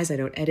don't revise, I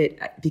don't edit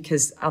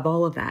because of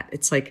all of that.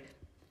 It's like,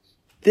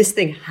 this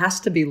thing has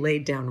to be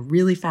laid down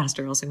really fast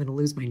or else I'm going to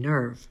lose my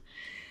nerve.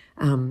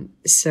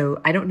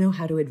 So I don't know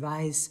how to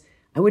advise.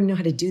 I wouldn't know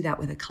how to do that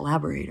with a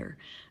collaborator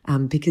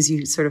because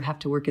you sort of have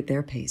to work at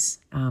their pace.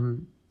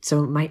 So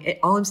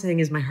all I'm saying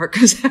is my heart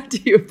goes out to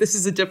you if this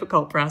is a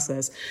difficult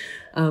process.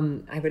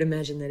 I would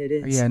imagine that it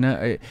is. Yeah, no,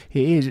 it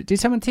is. Did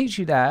someone teach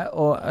you that,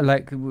 or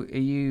like, are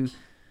you,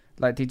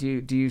 like, do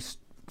you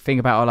think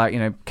about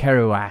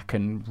Kerouac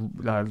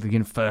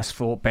and first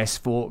thought,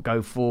 best thought,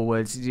 go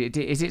forwards?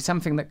 Is it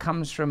something that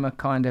comes from a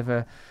kind of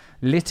a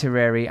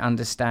literary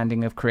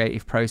understanding of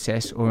creative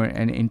process or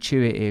an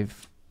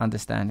intuitive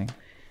understanding?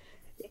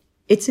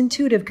 It's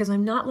intuitive because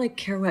I'm not like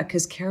Kerouac,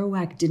 because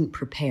Kerouac didn't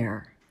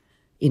prepare.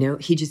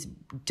 He just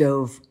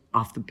dove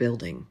off the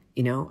building,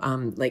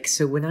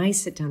 so when I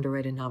sit down to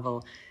write a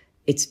novel,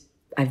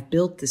 I've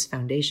built this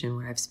foundation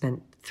where I've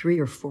spent 3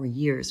 or 4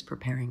 years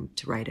preparing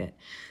to write it.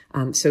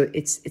 So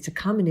it's a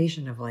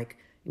combination of like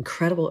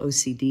incredible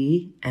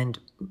OCD and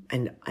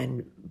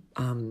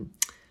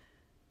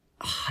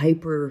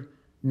hyper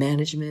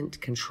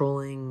management,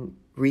 controlling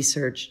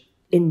research,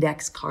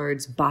 index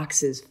cards,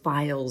 boxes,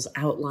 files,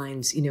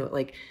 outlines,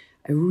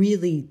 I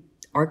really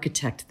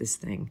architect this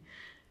thing.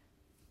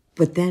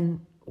 But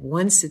then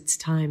once it's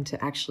time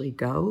to actually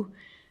go,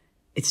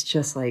 it's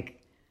just like,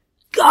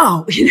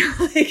 go,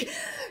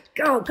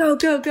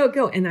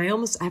 go. And I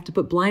have to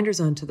put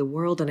blinders onto the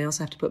world. And I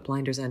also have to put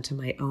blinders onto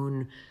my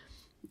own,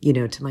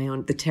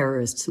 the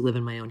terrorists who live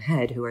in my own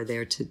head, who are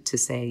there to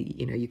say,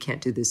 you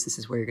can't do this. This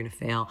is where you're going to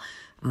fail.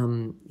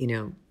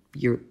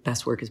 Your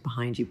best work is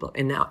behind you.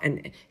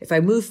 And if I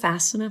move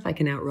fast enough, I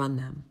can outrun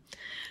them.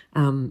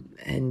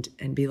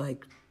 And be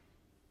like,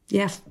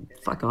 yeah,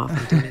 fuck off.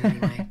 I'm doing it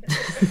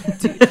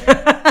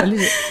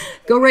anyway.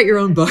 Go write your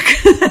own book.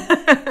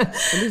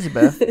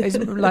 Elizabeth, is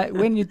it like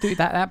when you do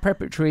that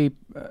preparatory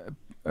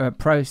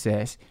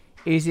process,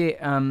 is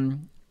it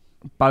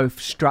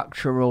both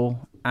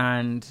structural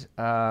and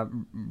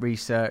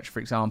research, for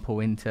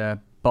example, into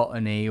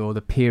botany or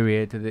the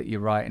period that you're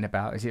writing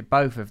about? Is it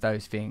both of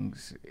those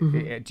things?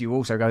 Mm-hmm. Do you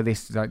also go,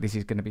 this is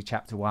going to be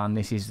chapter 1,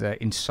 this is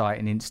the insight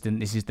and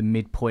instant, this is the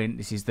midpoint,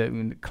 this is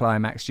the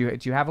climax? Do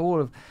you have all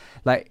of,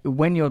 like,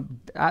 when you're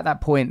at that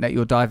point that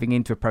you're diving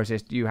into a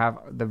process, do you have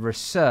the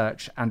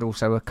research and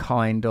also a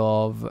kind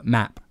of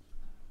map?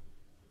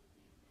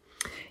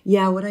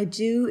 Yeah, what I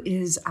do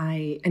is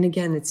and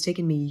again, it's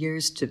taken me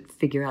years to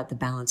figure out the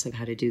balance of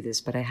how to do this,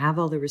 but I have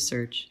all the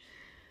research,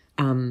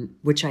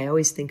 which I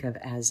always think of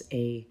as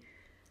the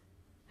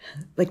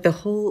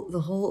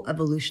whole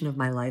evolution of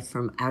my life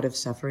from out of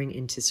suffering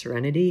into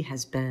serenity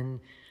has been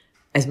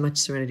as much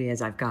serenity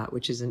as I've got,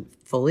 which isn't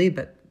fully,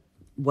 but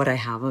what I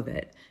have of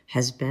it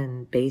has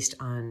been based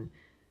on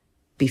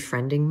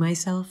befriending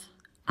myself.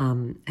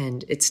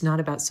 And it's not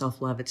about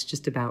self-love. It's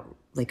just about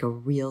like a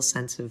real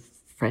sense of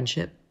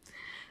friendship,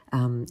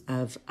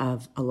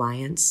 of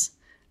alliance,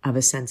 of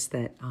a sense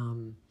that,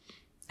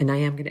 and I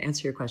am going to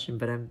answer your question,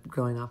 but I'm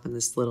going off on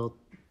this little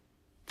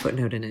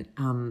footnote in it.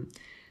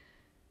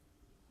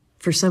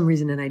 For some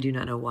reason, and I do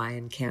not know why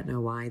and can't know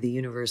why, the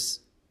universe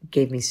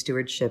gave me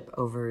stewardship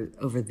over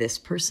this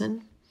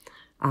person.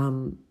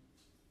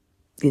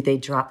 They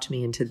dropped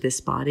me into this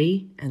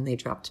body, and they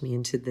dropped me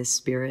into this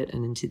spirit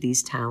and into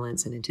these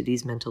talents and into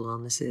these mental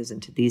illnesses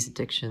and to these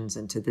addictions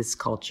and to this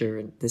culture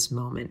and this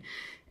moment,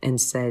 and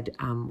said,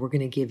 we're going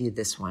to give you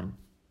this one.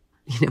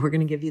 We're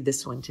going to give you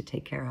this one to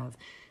take care of.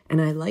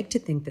 And I like to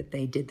think that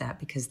they did that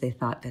because they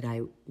thought that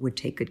I would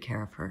take good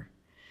care of her,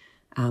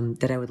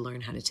 that I would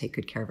learn how to take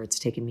good care of her. It's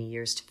taken me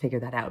years to figure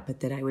that out, but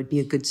that I would be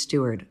a good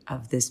steward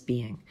of this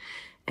being.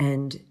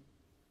 And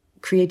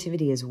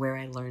creativity is where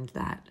I learned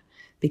that,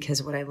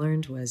 because what I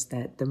learned was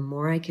that the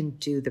more I can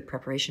do the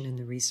preparation and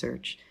the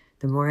research,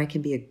 the more I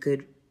can be a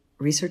good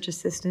research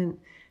assistant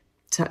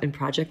and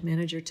project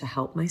manager to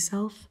help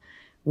myself.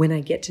 When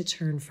I get to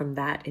turn from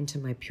that into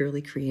my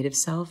purely creative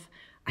self,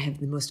 I have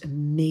the most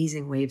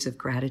amazing waves of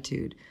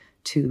gratitude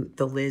to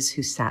the Liz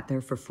who sat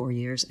there for 4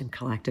 years and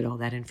collected all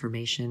that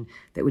information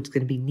that was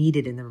going to be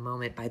needed in the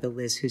moment by the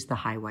Liz who's the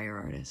high wire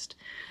artist.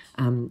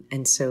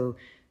 And so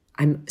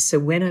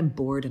when I'm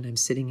bored and I'm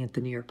sitting at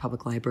the New York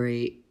Public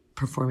Library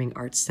Performing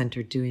Arts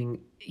Center doing,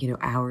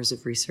 hours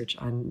of research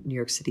on New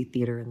York City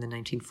theater in the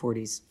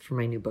 1940s for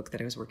my new book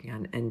that I was working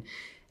on, and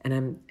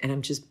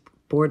I'm just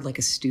bored like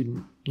a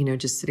student,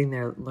 just sitting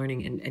there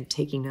learning and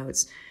taking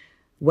notes.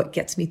 What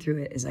gets me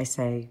through it is I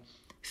say,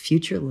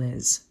 future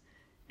Liz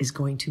is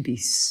going to be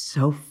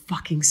so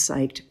fucking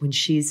psyched when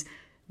she's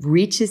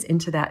reaches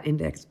into that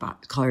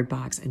card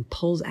box and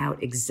pulls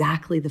out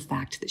exactly the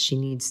fact that she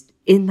needs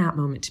in that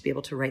moment to be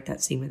able to write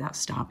that scene without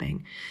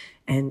stopping.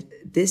 And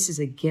this is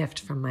a gift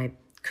from my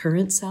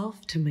current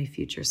self to my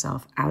future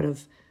self out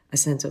of a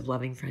sense of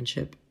loving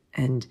friendship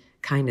and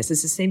kindness.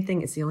 It's the same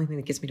thing. It's the only thing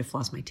that gets me to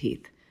floss my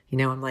teeth.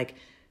 I'm like,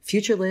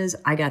 future Liz,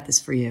 I got this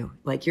for you.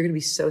 Like, you're going to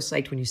be so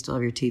psyched when you still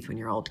have your teeth when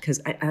you're old,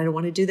 because I don't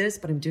want to do this,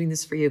 but I'm doing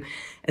this for you.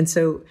 And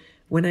so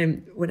when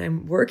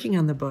I'm working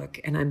on the book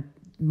and I'm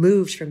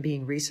moved from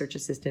being research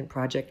assistant,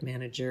 project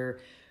manager,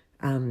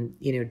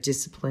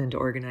 disciplined,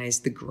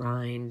 organized, the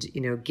grind,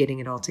 getting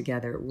it all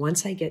together.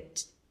 Once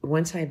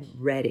I'm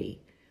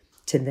ready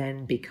to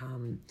then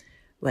become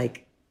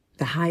like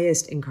the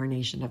highest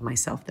incarnation of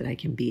myself that I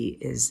can be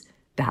is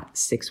that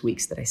 6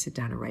 weeks that I sit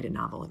down and write a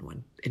novel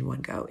in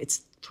one go.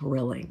 It's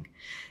thrilling.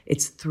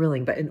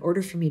 But in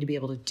order for me to be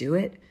able to do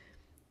it,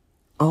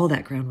 all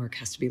that groundwork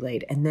has to be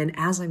laid. And then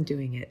as I'm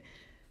doing it,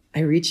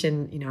 I reach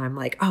in, I'm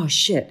like, oh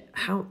shit,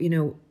 how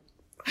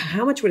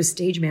much would a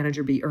stage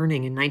manager be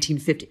earning in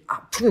 1950?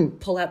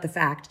 Pull out the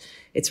fact.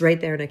 It's right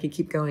there and I can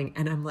keep going.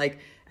 And I'm like,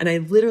 and I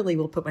literally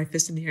will put my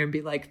fist in the air and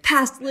be like,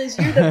 past Liz,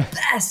 you're the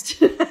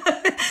best.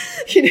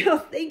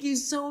 Thank you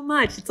so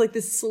much. It's like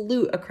this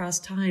salute across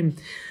time.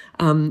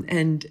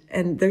 And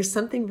there's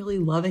something really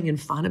loving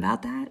and fun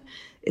about that,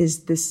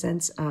 is this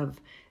sense of,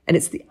 and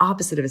it's the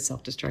opposite of a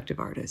self-destructive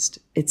artist.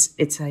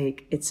 It's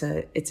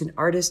an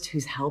artist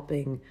who's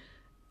helping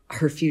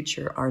her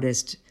future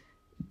artist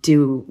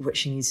do what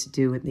she needs to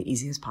do in the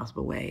easiest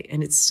possible way.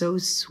 And it's so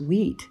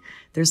sweet.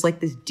 There's like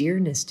this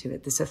dearness to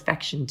it, this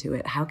affection to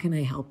it. How can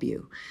I help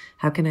you?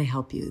 How can I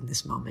help you in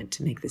this moment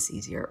to make this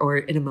easier, or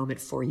in a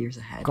moment 4 years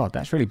ahead? God,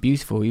 that's really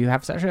beautiful. You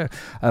have such a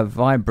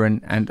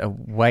vibrant and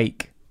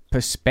awake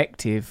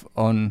perspective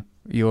on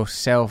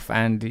yourself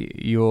and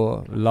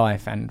your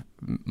life, and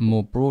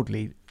more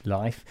broadly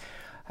life.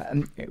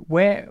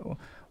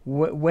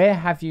 Where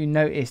have you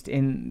noticed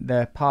in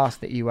the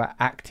past that you were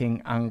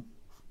acting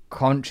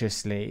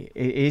unconsciously?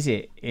 Is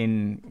it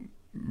in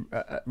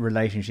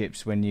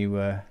relationships when you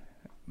were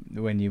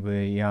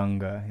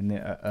younger, in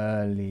the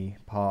early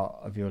part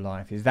of your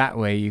life? Is that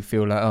where you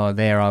feel like, oh,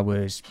 there I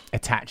was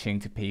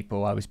attaching to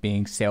people, I was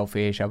being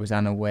selfish, I was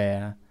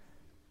unaware?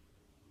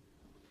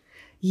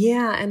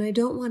 Yeah, and I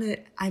don't want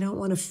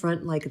to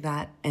front like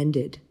that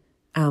ended.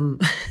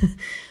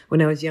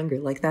 When I was younger,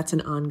 like that's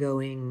an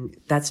ongoing,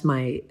 that's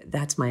my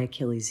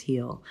Achilles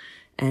heel.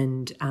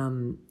 And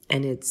I'm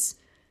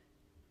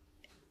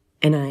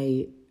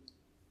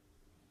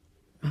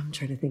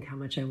trying to think how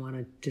much I want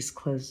to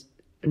disclose,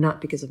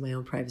 not because of my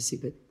own privacy,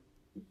 but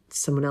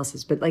someone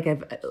else's. But like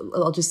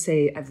I'll just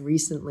say I've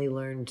recently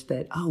learned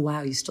that, oh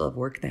wow, you still have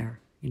work there,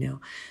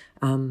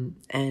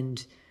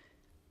 and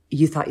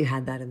you thought you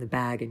had that in the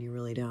bag and you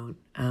really don't.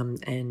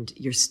 And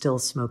you're still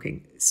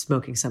smoking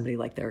somebody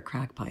like they're a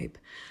crack pipe.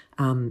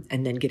 And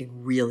then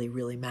getting really,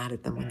 really mad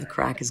at them when the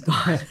crack is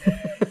gone.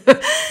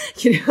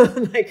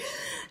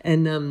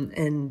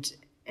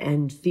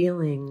 And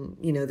feeling,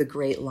 the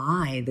great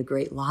lie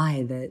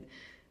that,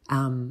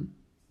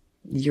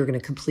 you're going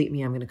to complete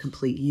me. I'm going to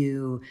complete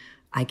you.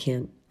 I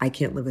can't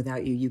live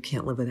without you. You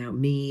can't live without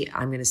me.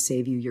 I'm going to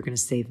save you. You're going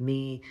to save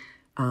me.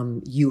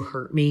 You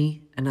hurt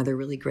me, another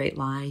really great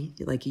lie,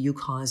 like you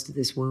caused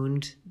this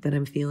wound that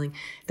I'm feeling.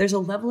 There's a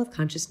level of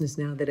consciousness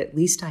now that at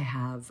least I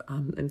have.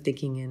 I'm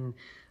thinking in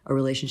a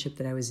relationship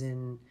that I was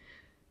in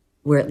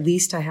where at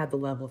least I had the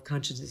level of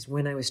consciousness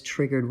when I was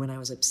triggered, when I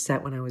was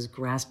upset, when I was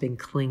grasping,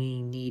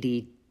 clingy,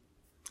 needy,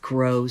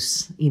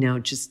 gross,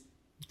 just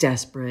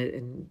desperate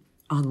and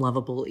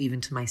unlovable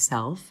even to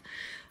myself.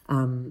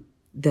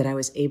 That I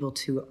was able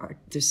to,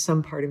 there's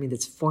some part of me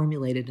that's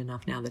formulated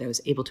enough now that I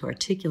was able to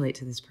articulate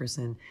to this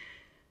person,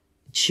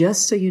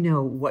 just so you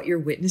know, what you're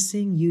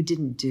witnessing, you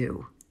didn't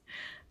do.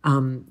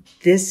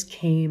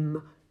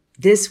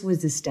 This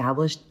was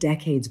established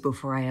decades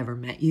before I ever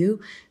met you.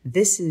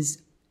 This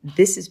is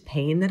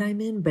pain that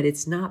I'm in, but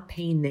it's not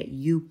pain that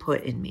you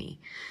put in me.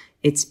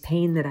 It's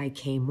pain that I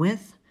came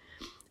with.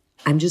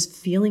 I'm just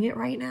feeling it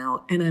right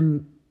now, and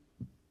I'm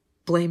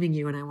blaming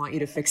you, and I want you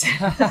to fix it.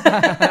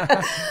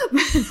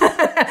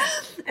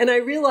 And I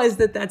realize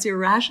that that's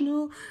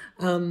irrational.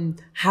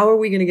 How are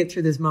we going to get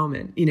through this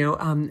moment?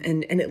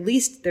 And at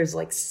least there's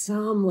like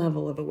some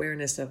level of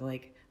awareness of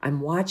like, I'm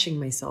watching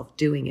myself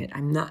doing it.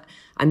 I'm not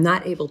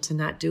able to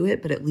not do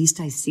it, but at least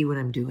I see what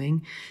I'm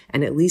doing.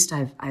 And at least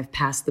I've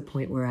passed the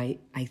point where I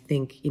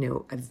think,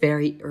 I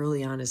very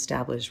early on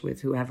established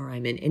with whoever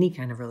I'm in any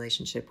kind of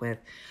relationship with,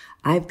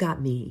 I've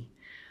got me.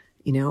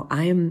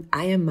 I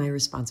am my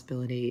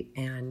responsibility,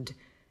 and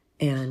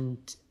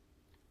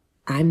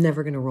I'm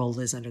never going to roll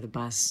Liz under the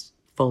bus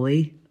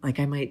fully. Like,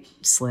 I might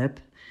slip,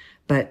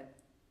 but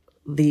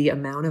the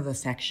amount of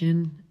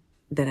affection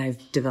that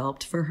I've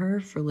developed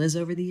for Liz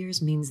over the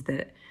years means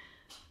that,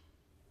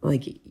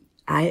 like,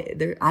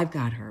 I've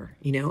got her,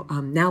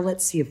 now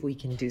let's see if we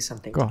can do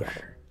something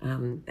together.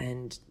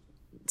 And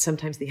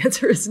sometimes the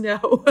answer is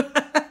no.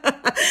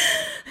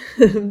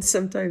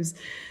 Sometimes,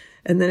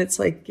 and then it's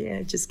like, yeah,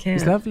 I just can't.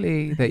 It's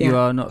lovely that you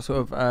are not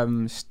sort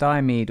of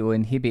stymied or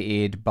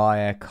inhibited by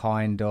a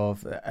kind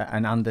of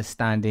an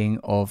understanding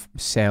of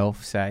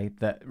self, say,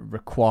 that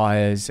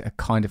requires a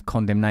kind of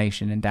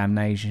condemnation and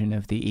damnation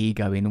of the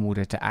ego in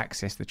order to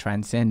access the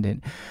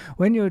transcendent.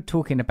 When you're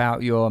talking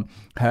about your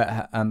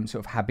sort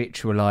of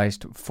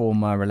habitualized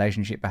former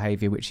relationship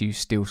behavior, which you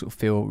still sort of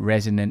feel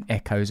resonant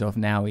echoes of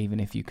now, even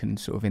if you can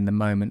sort of in the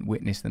moment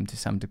witness them to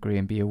some degree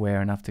and be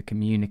aware enough to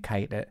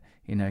communicate that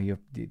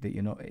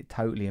you're not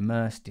totally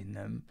immersed in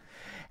them.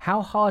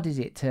 How hard is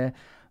it to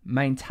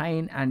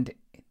maintain and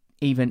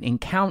even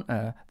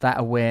encounter that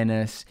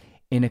awareness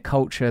in a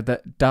culture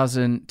that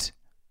doesn't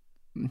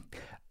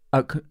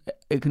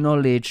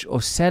acknowledge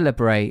or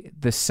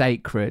celebrate the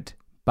sacred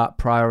but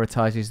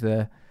prioritizes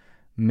the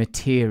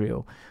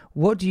material?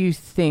 What do you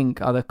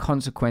think are the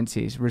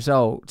consequences,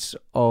 results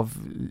of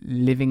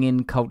living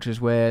in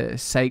cultures where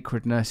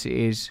sacredness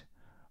is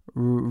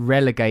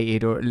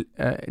relegated or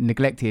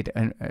neglected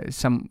and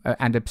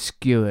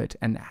obscured,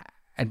 and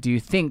do you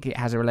think it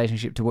has a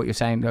relationship to what you're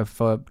saying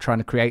for trying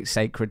to create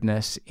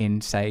sacredness in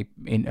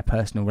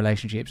personal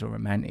relationships or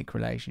romantic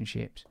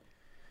relationships?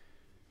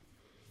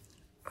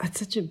 That's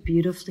such a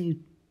beautifully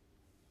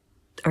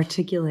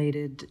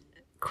articulated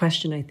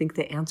question. I think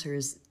the answer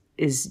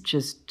is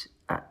just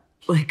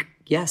like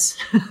yes.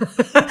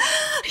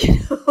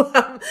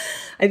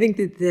 I think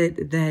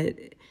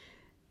that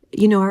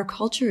our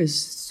culture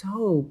is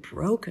so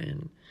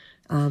broken,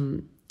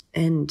 and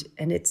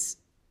it's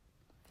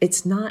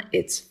not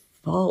its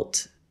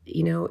fault.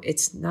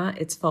 It's not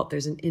its fault.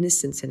 There's an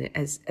innocence in it,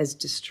 as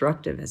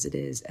destructive as it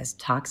is, as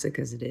toxic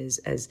as it is,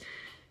 as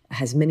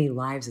has many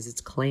lives as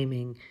it's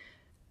claiming.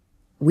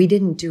 We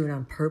didn't do it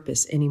on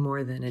purpose any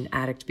more than an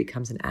addict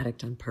becomes an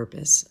addict on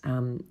purpose.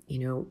 And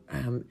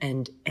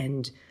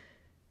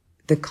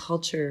the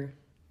culture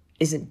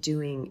isn't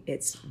doing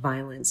its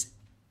violence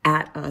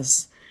at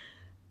us.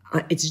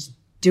 It's just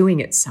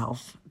doing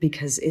itself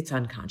because it's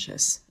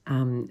unconscious,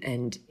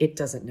 and it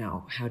doesn't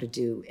know how to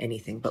do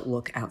anything but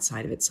look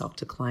outside of itself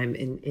to climb.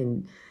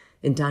 In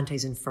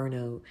Dante's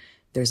Inferno,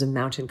 there's a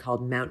mountain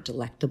called Mount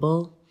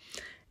Delectable,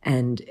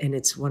 and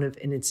it's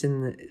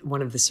in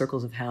one of the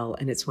circles of hell,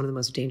 and it's one of the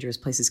most dangerous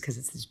places because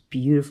it's this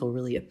beautiful,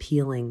 really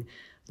appealing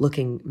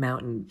looking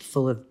mountain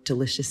full of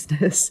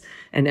deliciousness,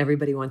 and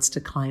everybody wants to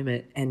climb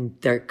it, and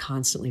they're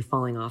constantly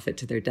falling off it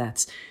to their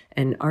deaths.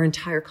 And our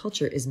entire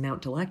culture is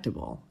Mount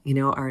Delectable.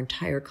 Our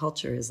entire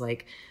culture is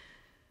like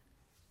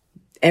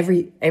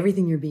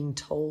everything you're being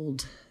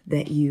told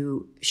that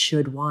you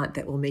should want,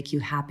 that will make you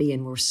happy.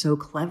 And we're so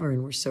clever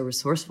and we're so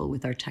resourceful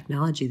with our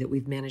technology that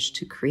we've managed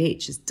to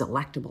create just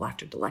delectable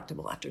after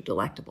delectable after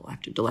delectable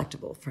after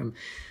delectable. From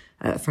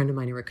a friend of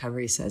mine in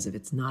recovery says,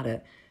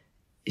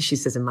 she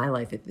says, in my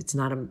life, if it's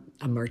not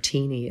a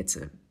martini, it's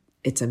a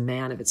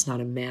man. If it's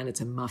not a man,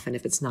 it's a muffin.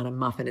 If it's not a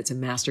muffin, it's a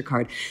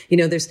MasterCard.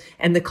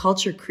 And the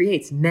culture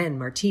creates men,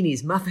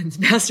 martinis, muffins,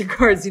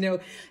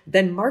 MasterCards,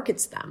 then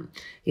markets them,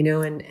 and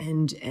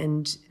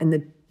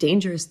the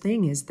dangerous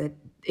thing is that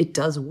it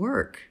does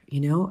work,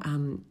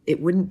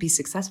 it wouldn't be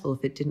successful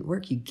if it didn't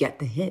work. You get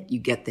the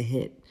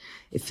hit.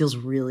 It feels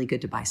really good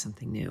to buy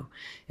something new.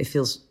 It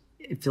feels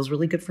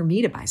really good for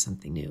me to buy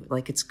something new.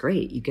 Like, it's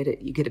great. You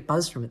get a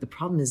buzz from it. The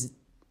problem is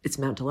it's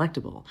Mount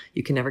Delectable.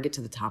 You can never get to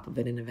the top of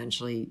it, and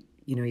eventually,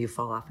 you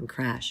fall off and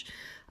crash.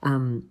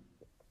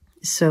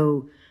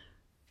 So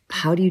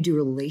how do you do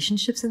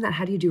relationships in that?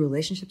 How do you do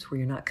relationships where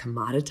you're not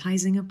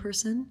commoditizing a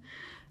person?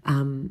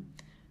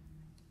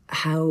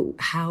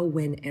 How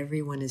when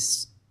everyone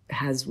is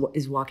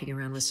walking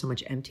around with so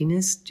much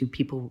emptiness, do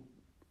people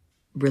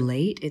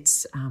relate?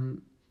 It's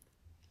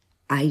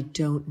I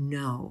don't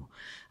know.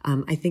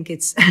 I think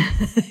it's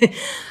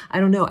I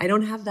don't know. I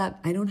don't have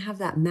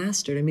that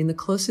mastered. I mean, the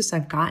closest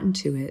I've gotten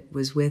to it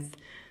was with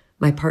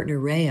my partner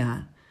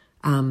Rhea.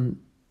 And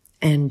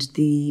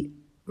the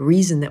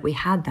reason that we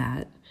had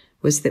that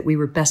was that we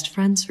were best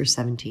friends for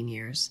 17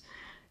 years.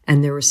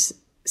 And there was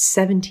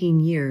 17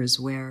 years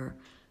where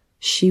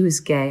she was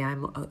gay. I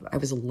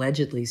was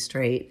allegedly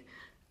straight.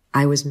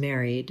 I was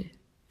married.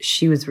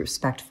 She was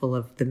respectful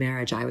of the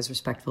marriage. I was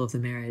respectful of the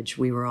marriage.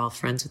 We were all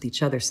friends with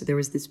each other. So there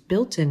was this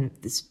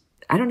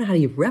I don't know how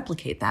you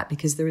replicate that,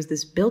 because there was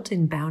this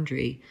built-in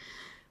boundary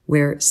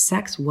where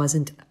sex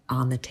wasn't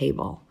on the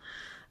table.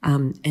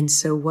 And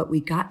so what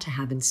we got to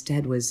have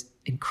instead was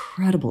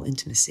incredible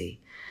intimacy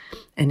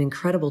and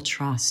incredible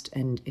trust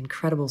and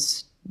incredible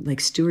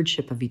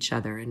stewardship of each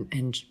other,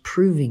 and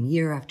proving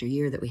year after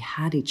year that we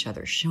had each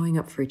other, showing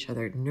up for each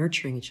other,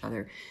 nurturing each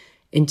other,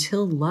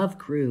 until love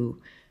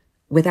grew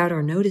without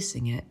our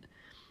noticing it.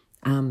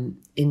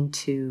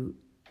 into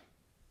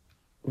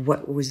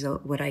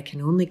what I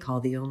can only call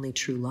the only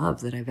true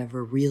love that I've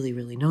ever really,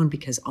 really known,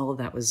 because all of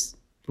that was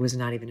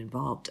not even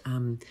involved.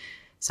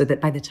 So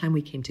that by the time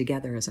we came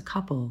together as a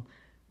couple,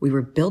 we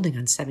were building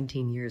on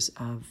 17 years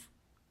of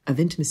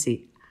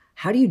intimacy.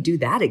 How do you do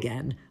that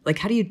again? Like,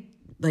 how do you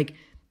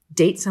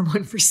date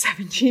someone for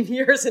 17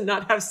 years and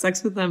not have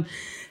sex with them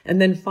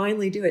and then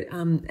finally do it?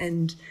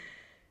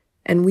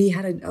 And we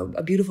had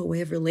a beautiful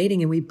way of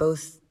relating, and we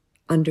both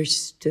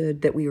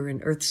understood that we were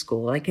in Earth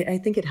School. I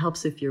think it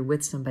helps if you're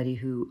with somebody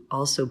who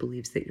also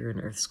believes that you're in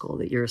Earth School,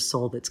 that you're a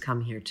soul that's come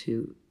here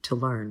to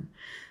learn,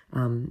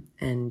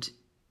 and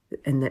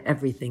that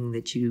everything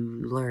that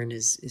you learn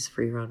is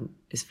for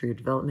your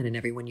development, and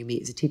everyone you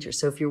meet is a teacher.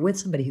 So if you're with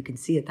somebody who can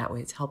see it that way,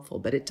 it's helpful,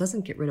 but it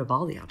doesn't get rid of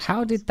all the obstacles.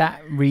 How did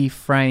that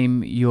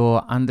reframe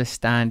your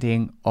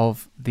understanding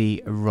of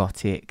the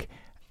erotic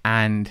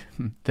and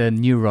the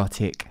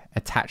neurotic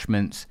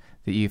attachments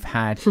that you've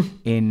had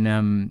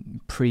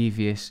in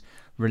previous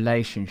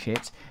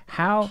relationships?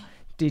 How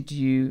did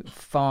you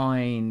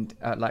find,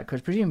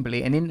 because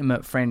presumably an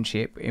intimate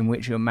friendship in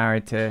which you're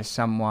married to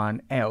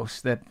someone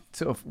else, that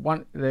sort of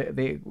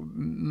the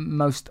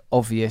most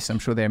obvious, I'm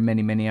sure there are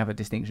many other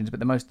distinctions, but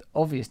the most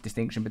obvious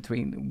distinction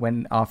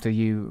between after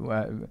you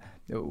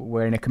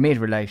were in a committed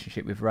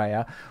relationship with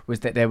Rhea was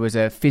that there was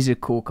a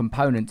physical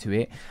component to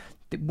it.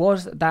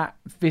 Was that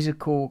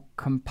physical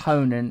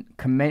component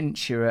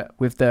commensurate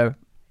with the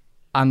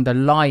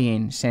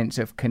underlying sense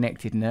of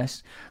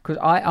connectedness? Because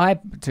I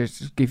to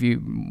give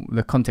you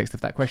the context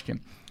of that question,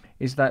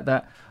 is that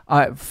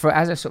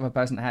as a sort of a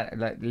person that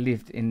had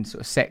lived in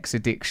sort of sex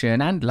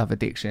addiction and love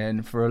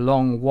addiction for a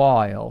long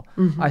while,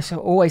 I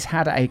always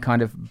had a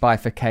kind of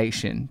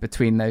bifurcation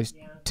between those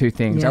two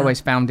things. I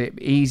always found it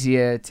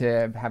easier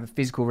to have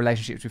physical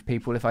relationships with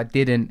people if I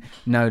didn't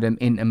know them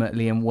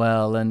intimately and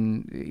well,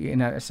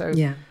 and so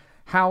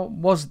how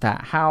was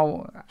that?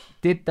 How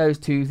did those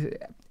two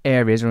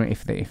areas, or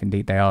if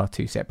indeed they are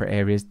two separate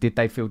areas, did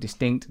they feel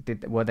distinct?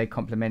 Were they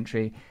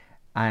complementary?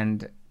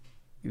 And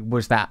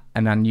was that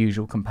an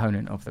unusual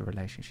component of the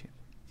relationship?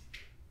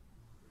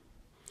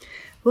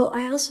 Well,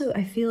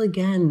 I feel,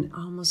 again,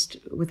 almost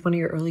with one of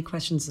your early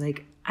questions,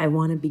 like I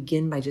want to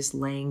begin by just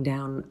laying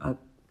down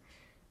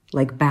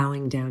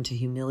bowing down to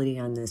humility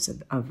on this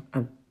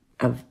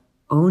of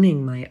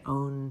owning my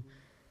own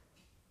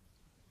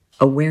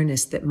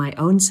awareness that my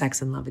own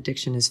sex and love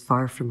addiction is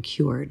far from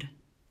cured.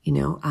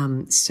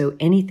 So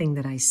anything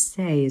that I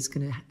say is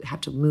going to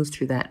have to move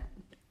through that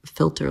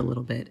filter a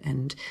little bit.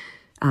 And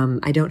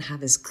I don't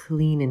have as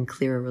clean and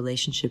clear a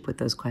relationship with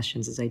those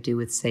questions as I do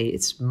with, say,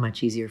 it's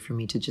much easier for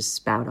me to just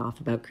spout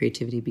off about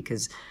creativity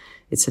because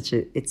it's such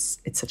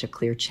a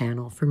clear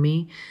channel for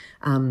me.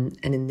 And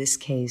in this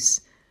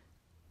case,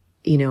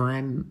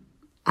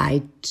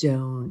 I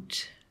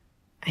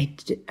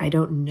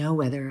don't know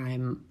whether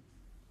I'm,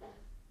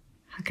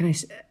 how can I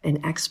say,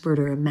 an expert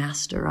or a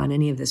master on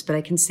any of this, but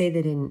I can say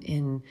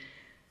that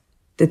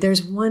that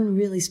there's one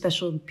really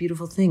special,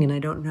 beautiful thing, and I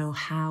don't know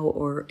how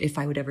or if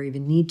I would ever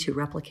even need to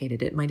replicate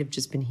it. It might have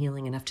just been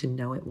healing enough to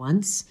know it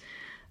once.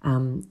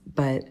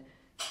 But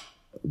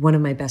one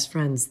of my best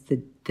friends,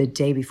 the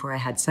day before I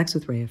had sex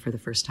with Rhea for the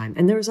first time,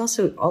 and there was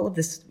also, all of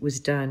this was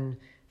done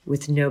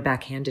with no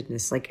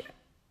backhandedness. Like,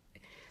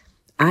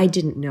 I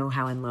didn't know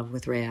how in love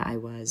with Rhea I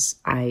was.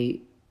 I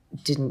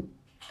didn't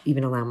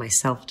even allow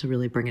myself to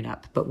really bring it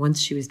up. But once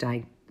she was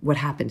what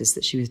happened is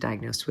that she was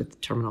diagnosed with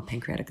terminal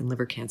pancreatic and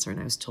liver cancer, and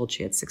I was told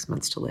she had 6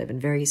 months to live.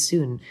 And very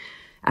soon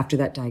after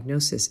that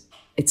diagnosis,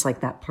 it's like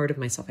that part of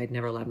myself I'd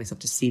never allowed myself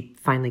to see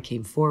finally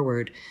came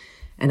forward.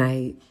 And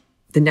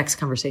the next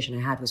conversation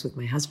I had was with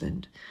my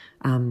husband.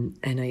 And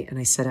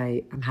I said,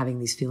 I'm having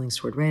these feelings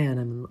toward Rhea,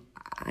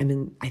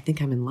 and I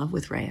think I'm in love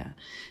with Rhea.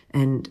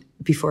 And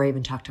before I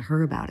even talked to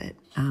her about it,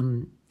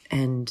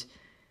 and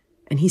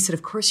he said,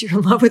 of course you're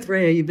in love with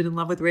Rhea. You've been in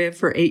love with Rhea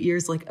for 8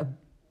 years. Like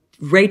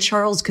Ray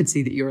Charles could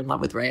see that you're in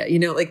love with Rhea.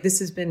 Like this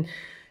has been,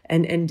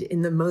 and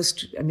in the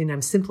most,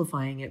 I'm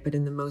simplifying it, but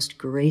in the most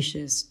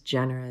gracious,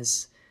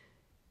 generous,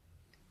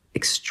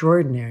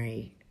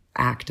 extraordinary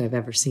act I've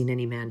ever seen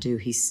any man do,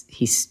 he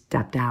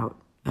stepped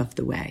out of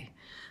the way,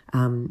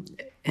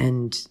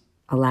 and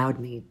allowed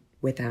me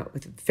with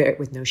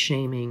no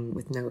shaming,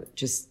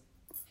 just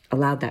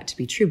allowed that to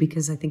be true,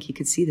 because I think he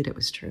could see that it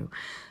was true.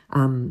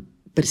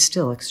 But it's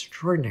still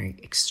extraordinary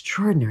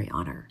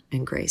honor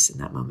and grace in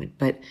that moment.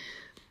 But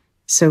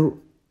so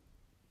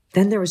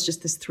then there was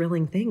just this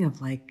thrilling thing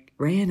of like,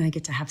 Rhea and I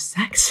get to have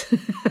sex.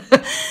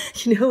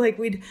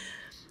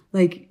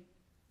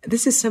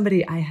 This is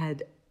somebody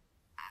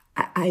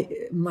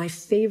my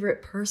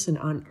favorite person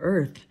on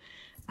earth,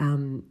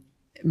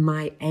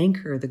 my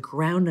anchor, the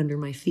ground under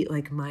my feet,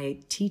 like my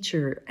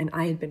teacher, and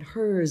I had been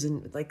hers,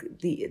 and like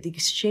the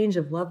exchange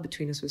of love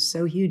between us was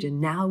so huge. And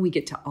now we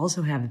get to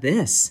also have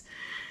this.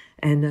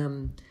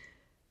 And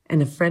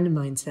a friend of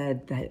mine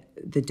said that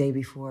the day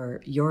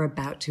before, you're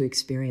about to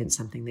experience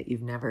something that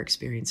you've never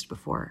experienced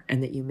before,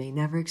 and that you may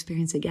never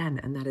experience again.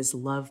 And that is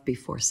love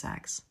before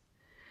sex.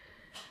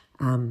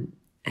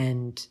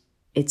 And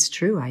it's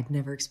true. I'd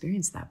never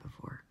experienced that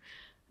before.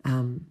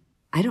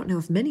 I don't know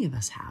if many of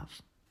us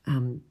have,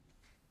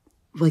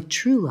 like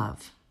true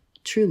love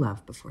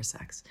before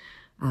sex.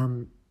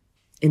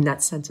 In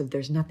that sense of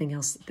there's nothing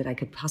else that I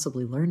could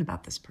possibly learn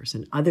about this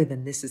person other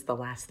than this is the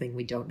last thing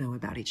we don't know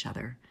about each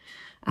other.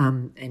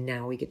 And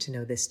now we get to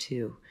know this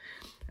too.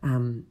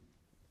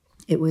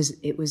 It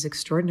was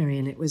extraordinary,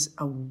 and it was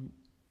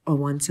a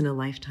once in a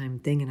lifetime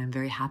thing. And I'm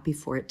very happy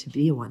for it to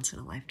be a once in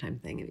a lifetime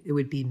thing. It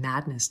would be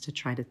madness to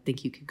try to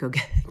think you could go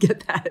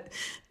get that,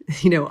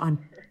 on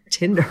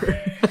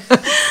Tinder.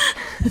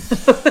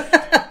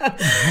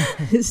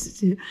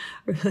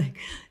 Or like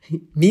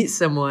meet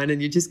someone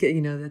and you just get,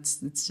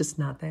 it's just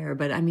not there.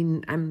 But I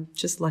mean, I'm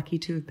just lucky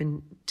to have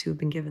been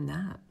given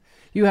that.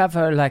 You have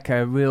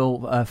a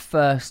real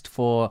thirst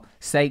for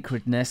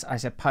sacredness. I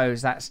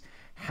suppose that's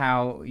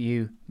how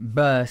you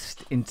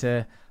burst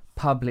into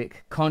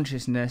public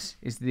consciousness,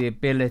 is the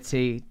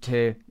ability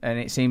to, and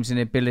it seems an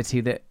ability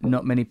that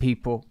not many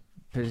people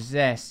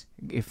possess,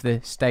 if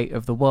the state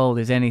of the world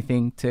is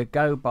anything to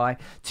go by,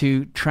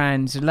 to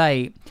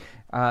translate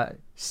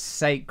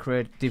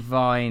sacred,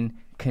 divine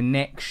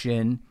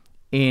connection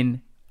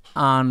in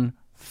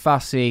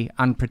unfussy,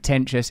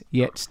 unpretentious,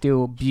 yet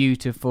still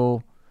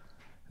beautiful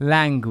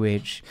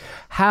language.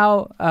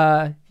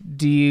 How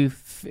do you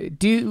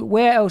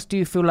where else do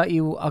you feel like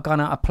you are going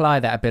to apply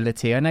that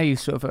ability? I know you've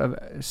sort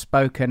of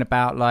spoken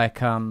about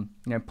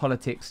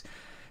politics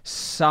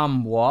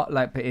somewhat,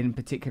 but in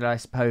particular, I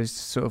suppose,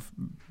 sort of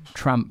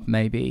Trump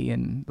maybe,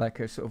 and like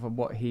a sort of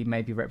what he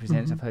maybe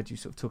represents. Mm-hmm. I've heard you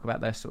sort of talk about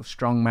the sort of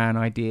strongman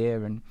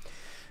idea, and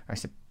I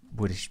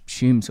would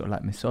assume sort of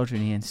like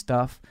misogyny and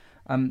stuff.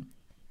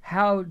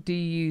 How do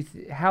you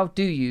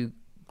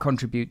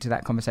contribute to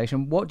that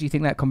conversation? What do you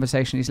think that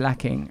conversation is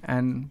lacking,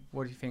 and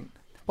what do you think?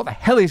 What the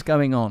hell is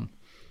going on?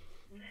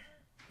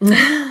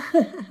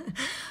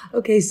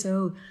 Okay,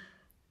 so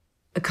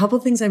a couple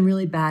things I'm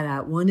really bad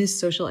at. One is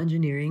social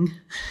engineering,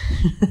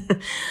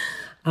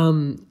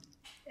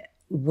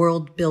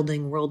 world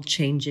building, world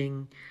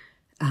changing.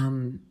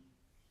 I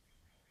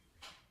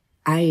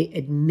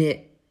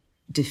admit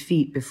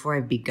defeat before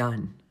I've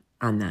begun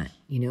on that.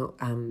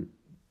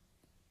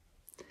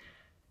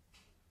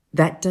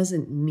 That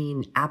doesn't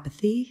mean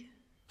apathy.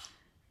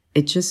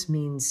 It just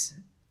means,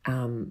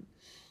 you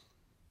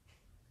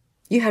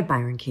had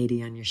Byron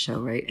Katie on your show,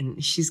 right?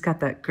 And she's got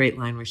that great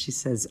line where she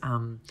says,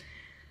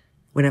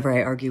 whenever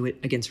I argue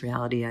against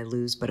reality, I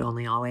lose, but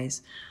only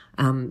always.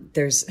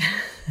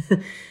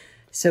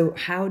 So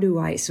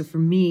for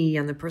me,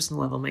 on the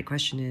personal level, my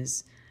question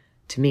is,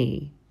 to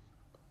me,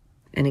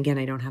 and again,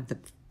 I don't have the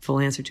full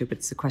answer to it, but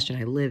it's the question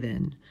I live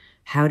in.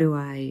 How do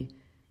I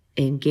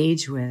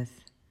engage with,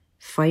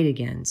 fight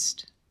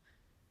against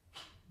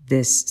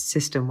this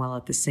system while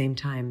at the same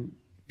time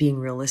being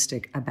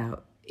realistic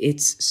about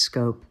its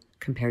scope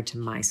compared to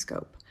my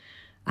scope,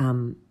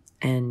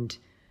 and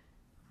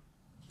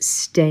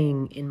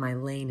staying in my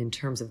lane in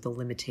terms of the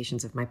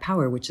limitations of my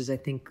power, which is, I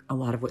think, a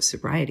lot of what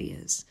sobriety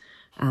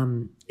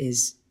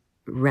is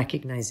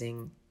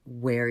recognizing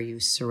where you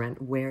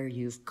surrender, where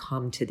you've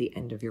come to the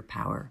end of your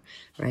power,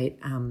 right?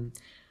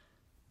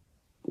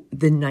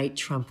 The night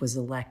Trump was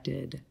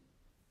elected,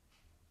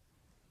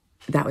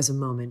 that was a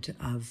moment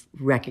of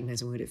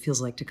recognizing what it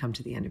feels like to come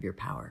to the end of your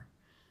power.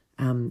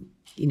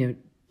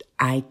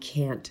 I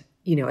can't,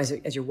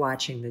 as you're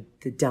watching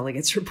the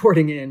delegates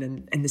reporting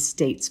in and the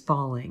states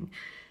falling,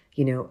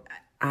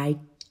 I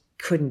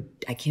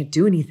can't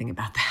do anything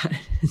about that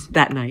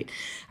that night.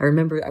 I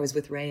remember I was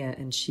with Rhea,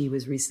 and she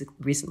was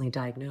recently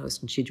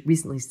diagnosed, and she'd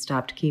recently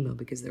stopped chemo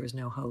because there was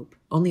no hope,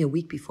 only a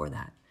week before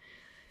that.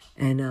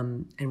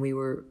 And we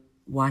were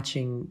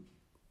watching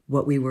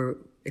what we were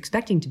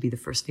expecting to be the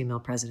first female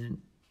president,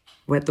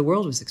 what the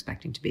world was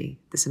expecting to be,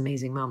 this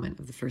amazing moment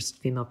of the first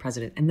female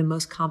president and the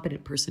most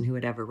competent person who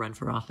had ever run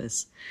for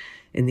office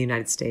in the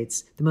United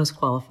States, the most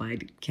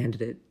qualified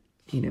candidate,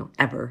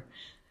 ever.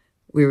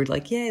 We were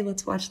like, yay,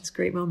 let's watch this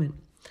great moment.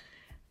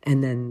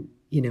 And then,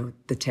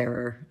 the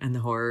terror and the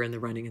horror and the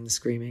running and the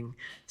screaming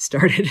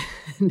started.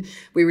 And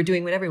we were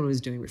doing what everyone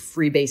was doing. We're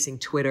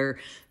freebasing Twitter,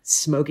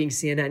 smoking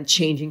CNN,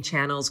 changing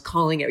channels,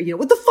 calling it,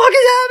 what the fuck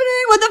is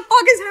happening? What the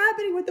fuck is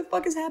happening? What the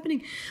fuck is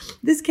happening?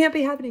 This can't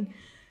be happening.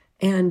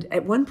 And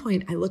at one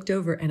point I looked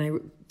over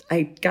and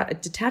I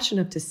got detached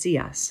enough to see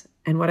us.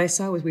 And what I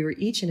saw was we were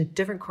each in a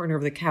different corner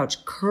of the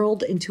couch,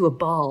 curled into a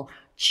ball,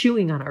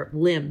 chewing on our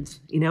limbs,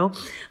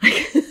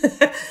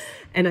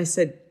 And I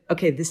said,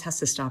 okay, this has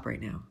to stop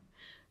right now.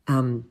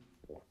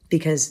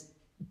 Because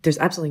there's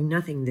absolutely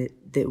nothing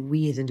that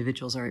we as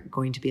individuals are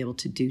going to be able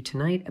to do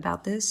tonight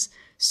about this.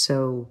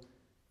 So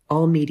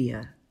all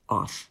media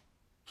off.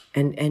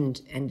 And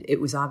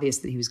it was obvious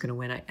that he was going to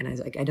win. And I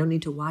was like, I don't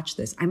need to watch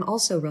this. I'm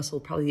also, Russell,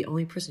 probably the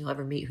only person you'll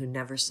ever meet who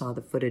never saw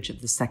the footage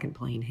of the second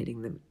plane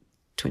hitting the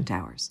Twin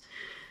Towers.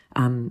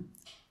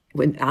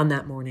 When on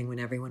that morning when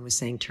everyone was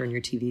saying, turn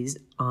your TVs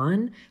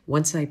on,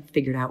 once I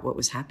figured out what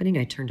was happening,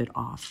 I turned it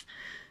off.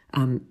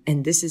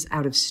 And this is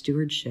out of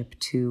stewardship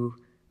to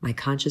my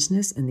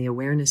consciousness and the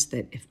awareness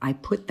that if I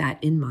put that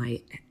in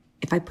my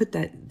if I put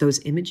those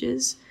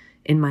images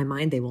in my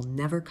mind, they will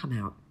never come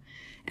out.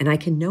 And I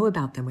can know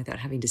about them without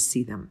having to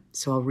see them.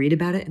 So I'll read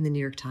about it in the New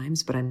York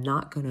Times, but I'm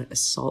not going to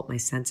assault my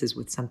senses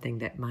with something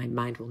that my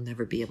mind will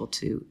never be able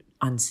to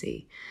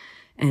unsee.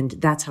 And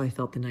that's how I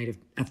felt the night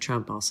of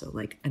Trump also,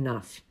 like,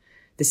 enough.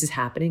 This is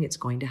happening. It's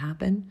going to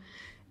happen.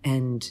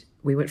 And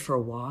we went for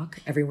a walk.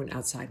 Everyone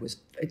outside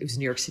it was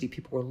New York City.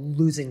 People were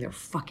losing their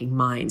fucking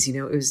minds. You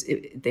know,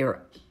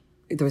 there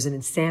was an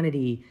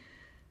insanity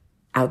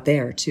out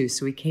there too.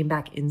 So we came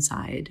back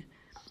inside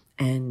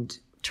and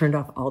turned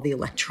off all the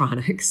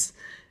electronics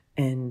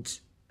and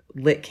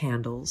lit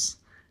candles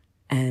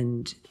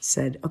and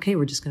said, okay,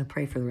 we're just going to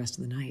pray for the rest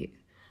of the night.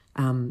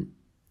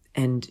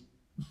 And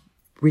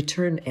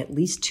return at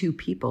least 2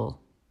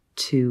 people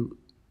to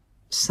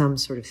some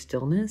sort of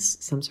stillness,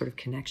 some sort of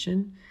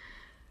connection.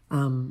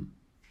 And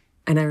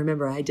I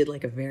remember I did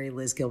like a very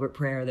Liz Gilbert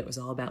prayer that was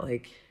all about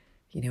like,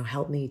 you know,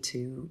 help me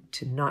to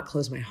not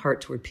close my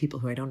heart toward people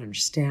who I don't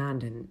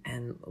understand,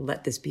 and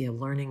let this be a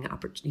learning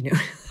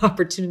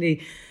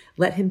opportunity.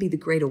 Let him be the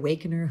great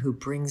awakener who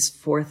brings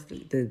forth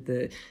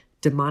the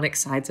demonic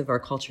sides of our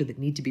culture that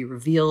need to be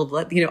revealed.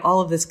 Let, you know,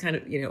 all of this kind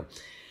of, you know.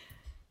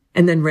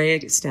 And then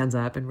Rhea stands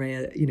up, and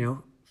Rhea, you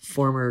know,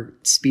 former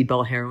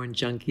speedball heroin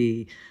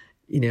junkie,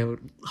 you know,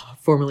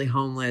 formerly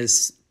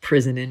homeless,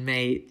 prison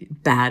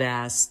inmate,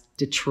 badass,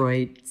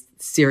 Detroit,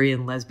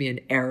 Syrian, lesbian,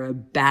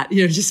 Arab,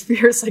 you know, just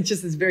fierce, like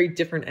just this very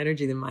different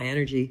energy than my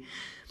energy,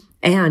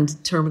 and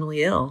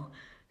terminally ill,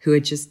 who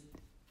had just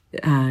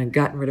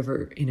gotten rid of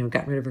her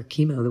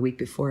chemo the week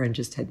before and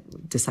just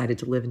had decided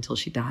to live until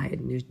she died,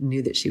 and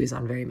knew that she was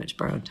on very much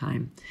borrowed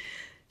time.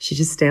 She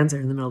just stands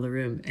there in the middle of the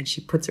room and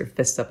she puts her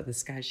fist up at the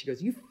sky. She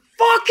goes, "You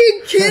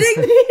fucking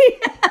kidding me?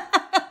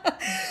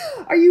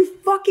 Are you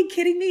fucking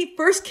kidding me?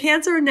 First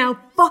cancer and now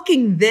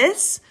fucking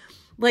this?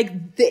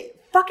 Like,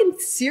 fucking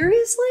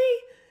seriously?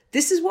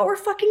 This is what we're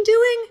fucking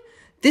doing?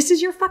 This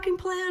is your fucking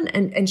plan?"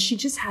 And she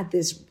just had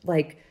this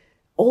like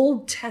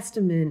Old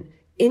Testament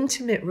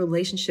intimate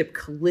relationship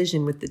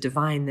collision with the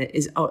divine that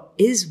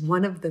is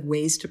one of the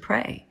ways to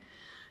pray.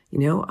 You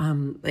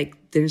know,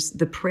 like there's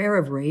the prayer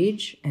of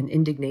rage and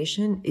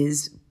indignation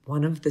is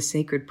one of the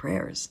sacred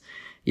prayers.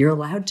 You're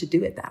allowed to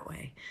do it that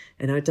way.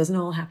 And it doesn't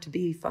all have to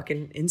be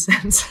fucking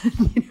incense,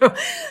 you know?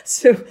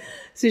 So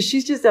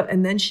she's just up,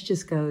 and then she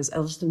just goes,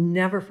 I'll just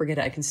never forget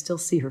it. I can still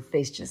see her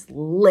face just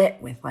lit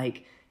with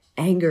like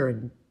anger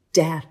and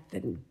death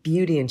and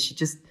beauty. And she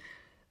just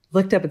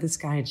looked up at the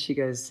sky and she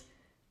goes,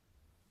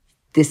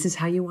 "This is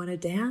how you want to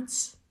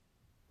dance?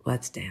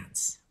 Let's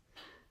dance.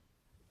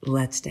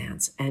 Let's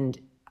dance. And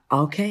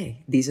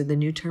okay, these are the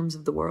new terms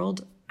of the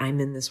world. I'm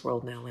in this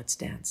world now. Let's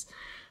dance."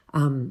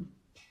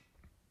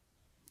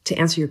 To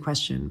answer your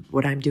question,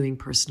 what I'm doing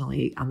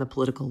personally on the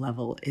political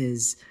level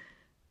is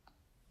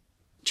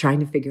trying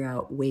to figure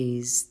out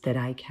ways that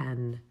I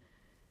can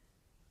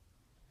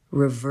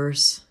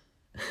reverse.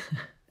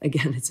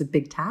 Again, it's a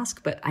big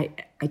task, but I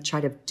try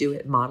to do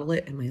it, model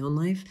it in my own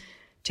life.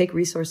 Take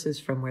resources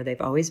from where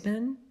they've always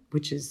been,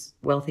 which is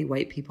wealthy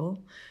white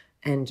people,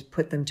 and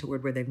put them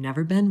toward where they've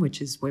never been,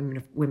 which is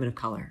women of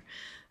color.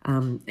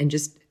 And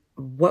just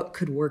what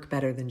could work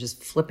better than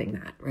just flipping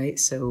that, right?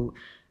 So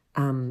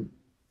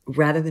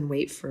rather than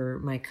wait for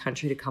my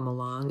country to come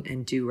along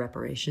and do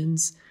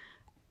reparations,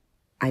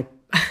 I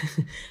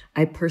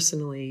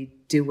personally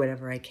do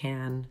whatever I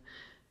can,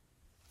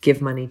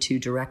 give money to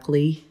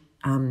directly,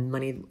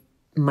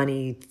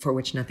 money for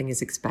which nothing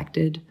is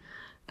expected.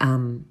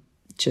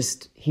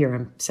 Just here,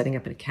 I'm setting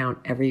up an account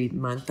every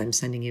month. I'm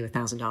sending you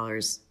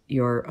 $1,000.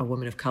 You're a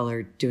woman of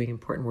color doing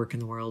important work in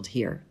the world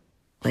here.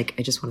 Like,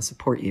 I just want to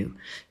support you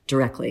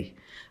directly.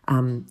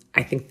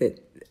 I think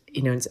that,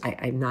 you know,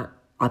 I'm not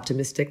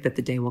optimistic that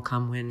the day will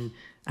come when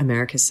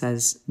America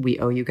says, we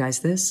owe you guys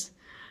this.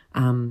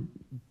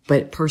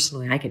 But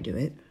personally, I can do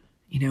it,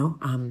 you know,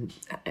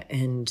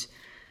 and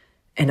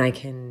I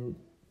can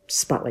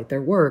spotlight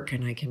their work,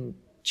 and I can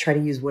try to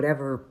use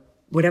whatever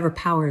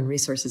power and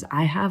resources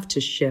I have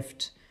to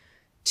shift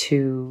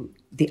to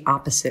the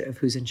opposite of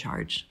who's in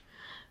charge.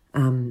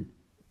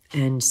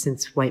 And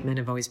since white men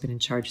have always been in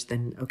charge,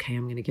 then, okay,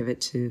 I'm going to give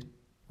it to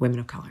women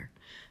of color.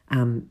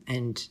 And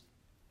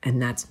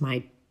that's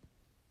my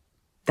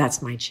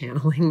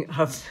channeling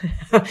of,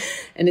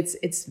 and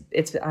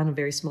it's on a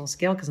very small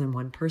scale because I'm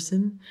one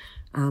person.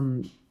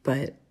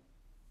 But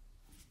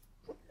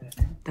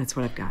that's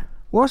what I've got.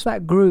 What's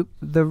that group,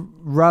 the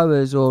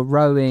rowers or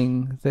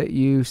rowing, that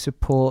you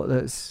support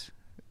that's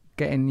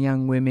getting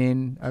young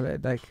women,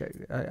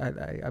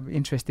 I'm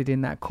interested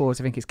in that cause.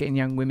 I think it's getting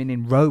young women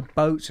in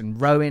rowboats and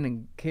rowing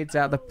and kids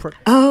out the...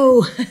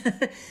 Oh,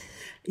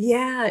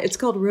 yeah. It's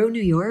called Row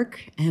New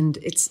York. And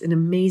it's an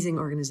amazing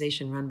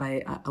organization run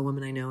by a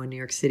woman I know in New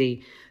York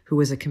City who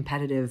was a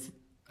competitive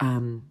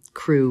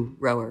crew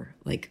rower,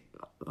 like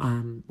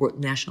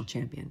national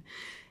champion.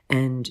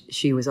 And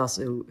she was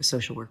also a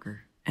social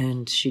worker.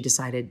 And she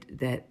decided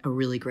that a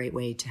really great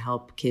way to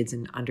help kids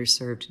in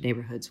underserved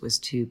neighborhoods was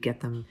to get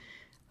them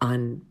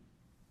on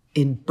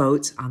in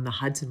boats on the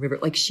Hudson River.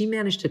 Like, she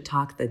managed to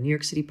talk the New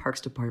York City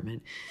Parks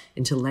Department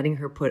into letting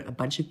her put a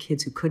bunch of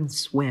kids who couldn't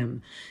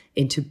swim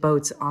into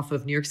boats off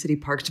of New York City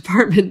Parks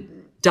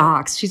Department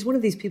docks. She's one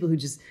of these people who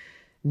just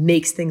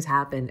makes things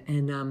happen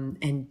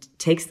and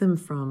takes them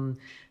from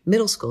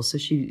middle school. So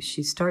she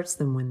starts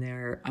them when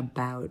they're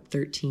about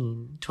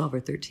 12 or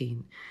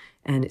 13.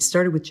 And it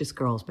started with just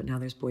girls, but now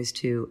there's boys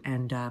too.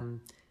 And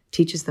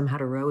teaches them how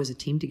to row as a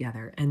team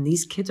together. And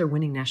these kids are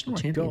winning national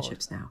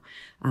championships now.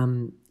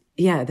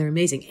 Yeah, they're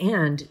amazing.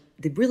 And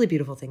the really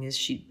beautiful thing is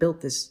she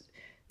built this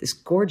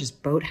gorgeous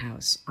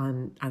boathouse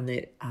on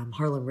the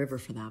Harlem River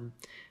for them.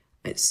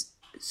 It's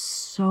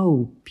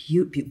so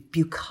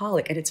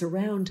bucolic, and it's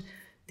around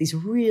these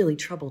really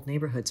troubled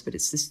neighborhoods. But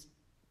it's this,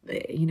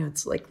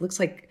 it's like, looks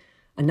like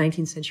a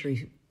 19th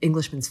century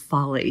Englishman's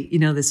Folly.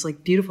 This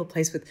like beautiful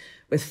place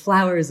with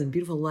flowers and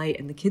beautiful light.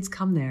 And the kids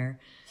come there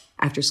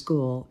after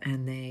school,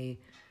 and they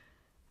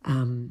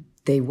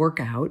work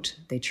out,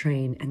 they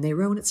train, and they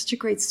row. And it's such a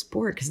great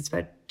sport because it's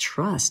about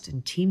trust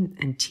and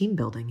team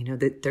building.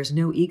 That there's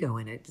no ego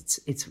in it.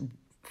 It's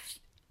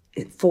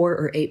 4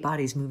 or 8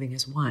 bodies moving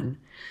as one,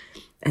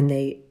 and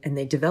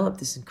they develop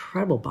this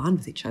incredible bond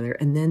with each other.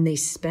 And then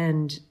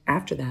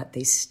after that,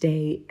 they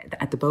stay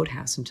at the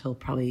boathouse until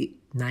probably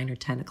 9 or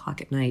 10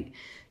 o'clock at night,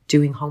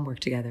 doing homework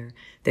together.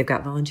 They've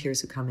got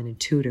volunteers who come in and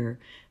tutor,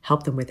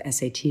 help them with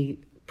SAT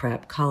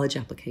prep, college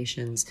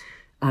applications.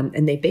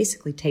 And they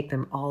basically take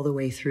them all the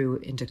way through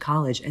into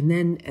college. And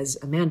then, as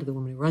Amanda, the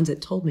woman who runs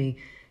it, told me,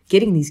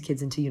 getting these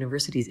kids into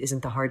universities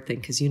isn't the hard thing,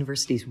 because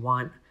universities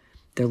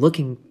they're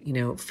looking,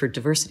 for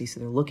diversity. So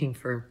they're looking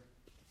for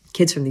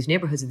kids from these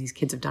neighborhoods, and these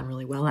kids have done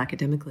really well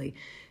academically.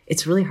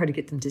 It's really hard to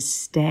get them to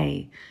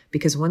stay,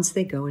 because once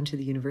they go into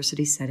the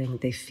university setting,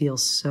 they feel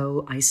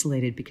so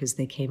isolated because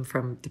they came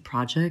from the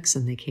projects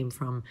and they came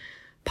from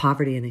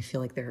poverty, and they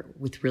feel like they're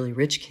with really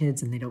rich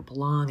kids and they don't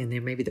belong, and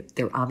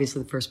they're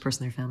obviously the first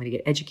person in their family to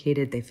get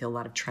educated. They feel a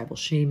lot of tribal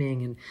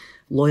shaming and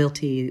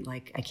loyalty,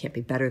 like, I can't be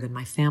better than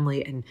my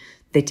family, and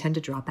they tend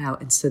to drop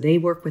out. And so they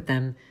work with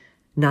them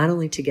not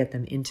only to get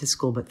them into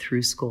school but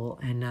through school.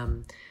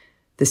 And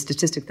the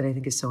statistic that I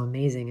think is so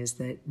amazing is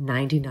that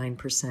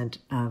 100%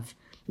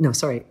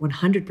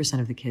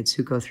 of the kids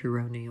who go through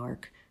Row New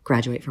York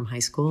graduate from high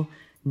school.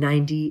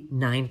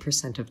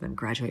 99% of them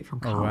graduate from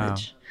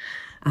college.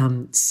 Oh,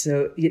 wow.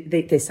 So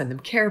they send them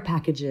care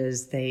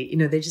packages. They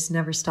just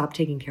never stop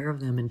taking care of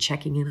them and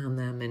checking in on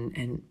them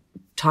and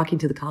talking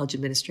to the college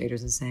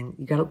administrators and saying,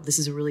 this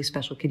is a really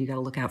special kid. You got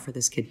to look out for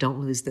this kid. Don't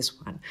lose this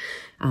one.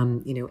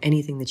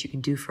 Anything that you can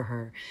do for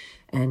her.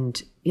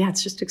 And yeah,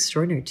 it's just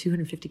extraordinary.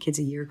 250 kids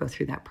a year go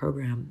through that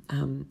program.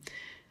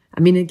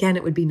 Again,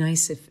 it would be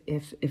nice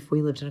if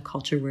we lived in a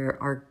culture where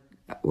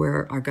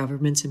our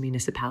governments and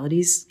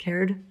municipalities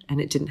cared, and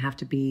it didn't have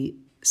to be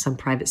some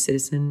private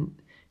citizen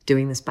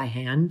doing this by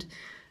hand.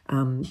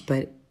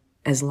 But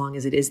as long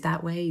as it is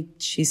that way,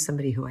 she's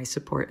somebody who I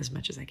support as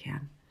much as I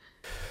can.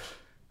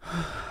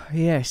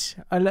 Yes.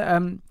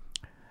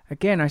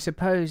 Again, I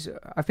suppose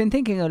I've been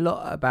thinking a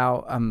lot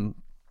about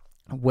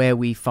where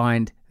we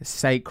find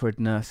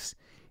sacredness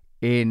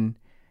in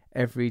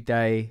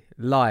everyday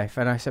life.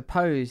 And I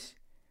suppose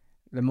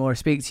the more I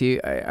speak to you,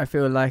 I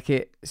feel like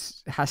it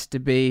has to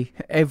be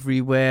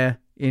everywhere,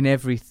 in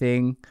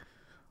everything,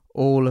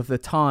 all of the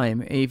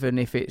time, even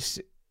if it's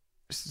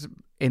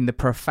in the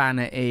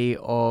profanity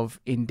of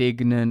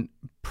indignant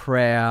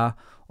prayer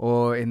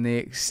or in the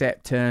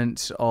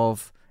acceptance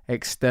of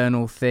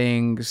external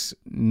things,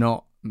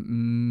 not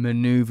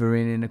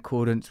maneuvering in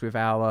accordance with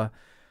our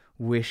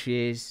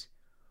wishes,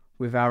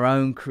 with our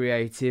own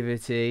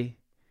creativity,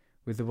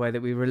 with the way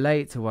that we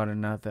relate to one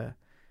another.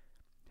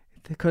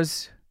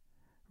 Because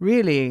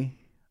really,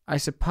 I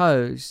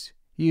suppose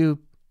you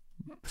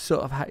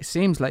sort of, it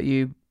seems like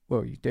you,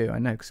 well, you do, I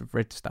know, because I've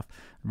read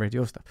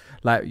your stuff,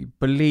 like you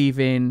believe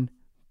in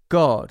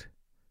God.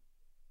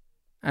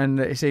 And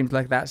it seems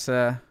like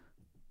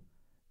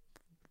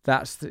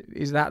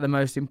is that the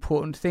most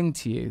important thing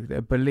to you?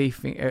 The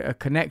belief, a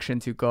connection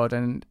to God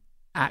and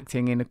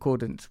acting in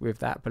accordance with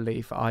that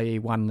belief, i.e.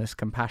 oneness,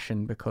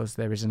 compassion, because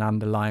there is an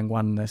underlying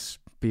oneness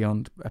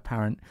beyond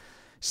apparent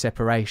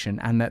separation,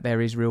 and that there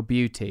is real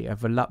beauty, a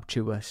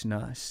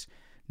voluptuousness,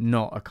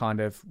 not a kind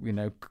of,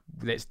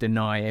 let's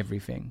deny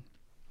everything.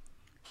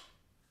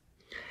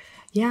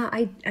 Yeah,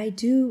 I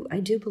do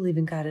believe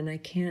in God, and I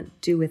can't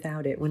do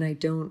without it. When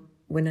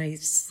I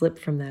slip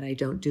from that, I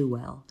don't do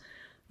well.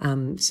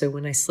 So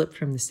when I slip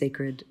from the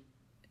sacred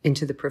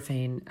into the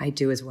profane, I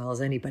do as well as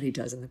anybody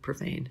does in the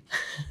profane,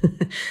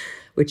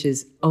 which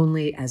is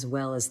only as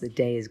well as the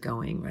day is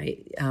going,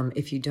 right?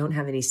 If you don't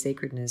have any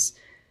sacredness,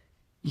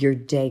 your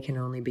day can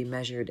only be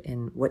measured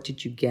in what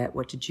did you get,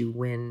 what did you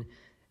win,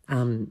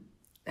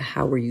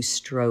 how were you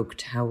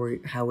stroked, how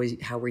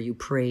were you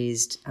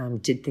praised,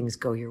 did things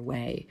go your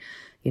way,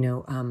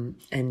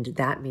 and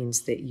that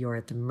means that you're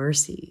at the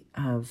mercy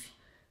of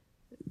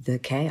the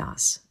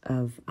chaos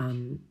of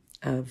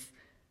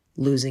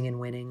losing and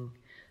winning,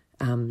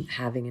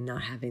 having and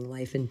not having,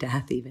 life and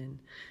death even,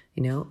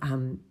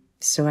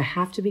 So I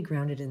have to be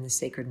grounded in the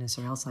sacredness,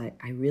 or else I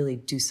really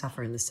do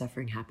suffer, and the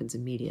suffering happens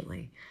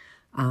immediately.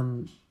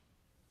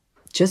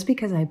 Just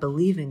because I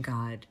believe in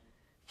God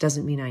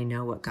doesn't mean I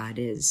know what God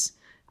is.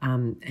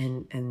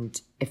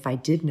 And if I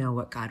did know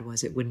what God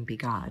was, it wouldn't be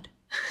God.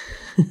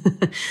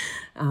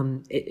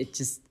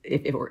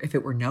 If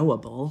it were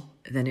knowable,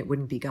 then it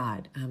wouldn't be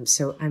God.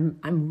 So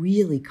I'm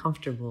really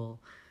comfortable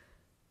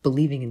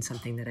believing in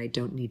something that I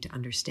don't need to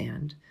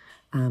understand.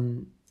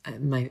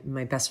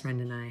 My best friend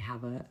and I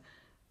have a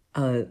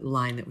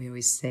line that we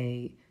always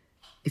say: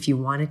 if you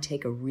want to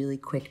take a really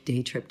quick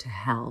day trip to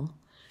hell,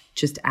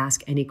 just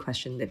ask any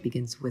question that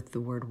begins with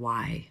the word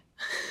why.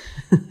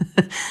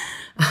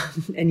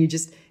 And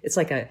it's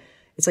like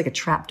a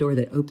trap door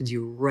that opens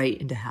you right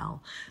into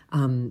hell.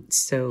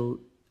 So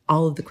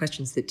all of the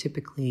questions that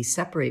typically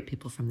separate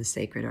people from the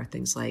sacred are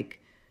things like,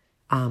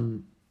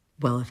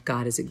 well, if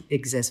God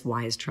exists,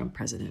 why is Trump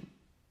president?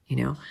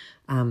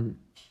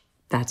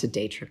 That's a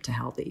day trip to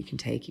hell that you can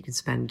take. You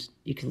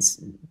can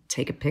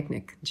take a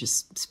picnic,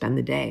 just spend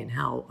the day in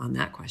hell on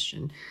that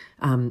question.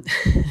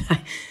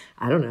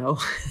 I don't know,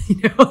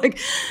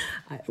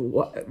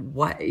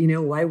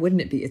 why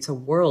wouldn't it be? It's a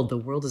world. The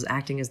world is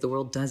acting as the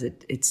world does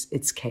it.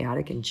 It's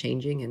chaotic and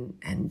changing,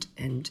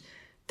 and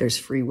there's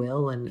free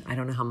will, and I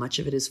don't know how much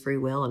of it is free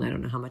will, and I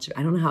don't know how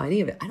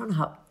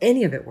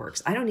any of it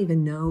works. I don't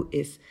even know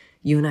if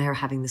you and I are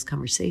having this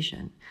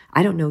conversation.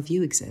 I don't know if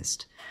you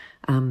exist.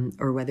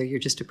 Or whether you're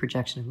just a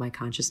projection of my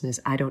consciousness.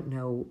 I don't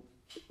know.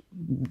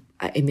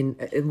 I mean,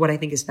 what I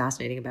think is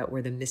fascinating about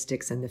where the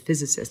mystics and the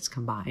physicists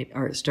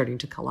are starting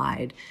to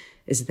collide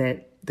is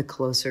that the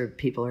closer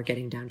people are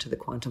getting down to the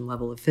quantum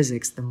level of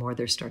physics, the more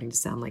they're starting to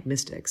sound like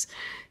mystics.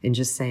 And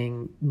just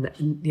saying,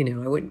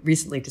 I went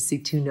recently to see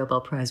 2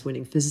 Nobel Prize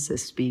winning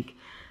physicists speak,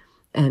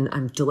 and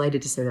I'm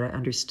delighted to say that I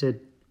understood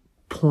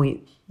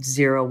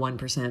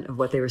 0.01% of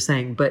what they were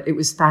saying, but it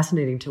was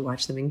fascinating to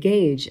watch them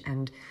engage.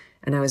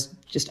 And I was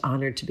just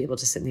honored to be able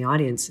to sit in the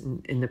audience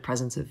in the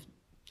presence of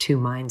 2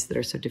 minds that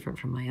are so different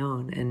from my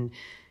own,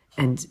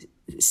 and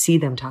see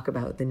them talk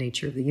about the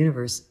nature of the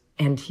universe,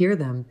 and hear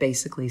them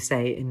basically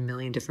say in a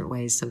million different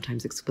ways,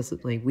 sometimes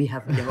explicitly, we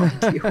have no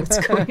idea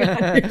what's going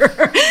on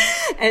here.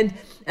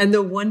 And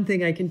the one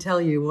thing I can tell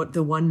you, what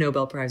the one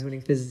Nobel Prize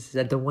winning physicist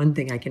said, the one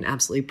thing I can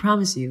absolutely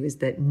promise you is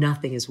that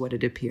nothing is what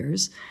it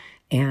appears,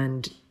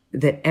 and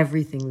that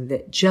everything,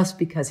 that just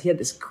because he had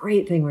this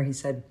great thing where he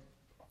said,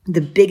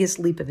 the biggest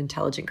leap of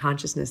intelligent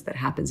consciousness that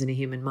happens in a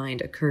human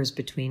mind occurs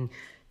between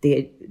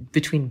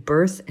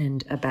birth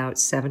and about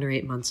 7 or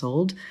 8 months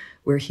old,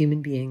 where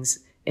human beings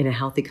in a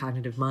healthy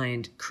cognitive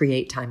mind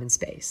create time and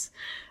space.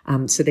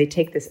 So they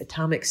take this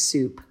atomic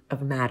soup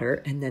of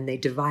matter, and then they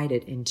divide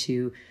it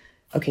into,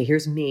 okay,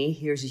 here's me,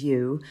 here's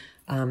you.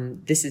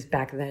 This is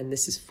back then,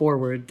 this is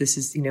forward, this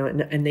is,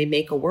 and they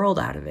make a world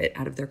out of it,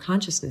 out of their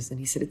consciousness. And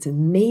he said, it's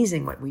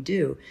amazing what we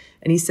do.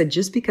 And he said,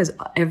 just because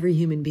every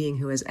human being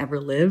who has ever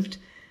lived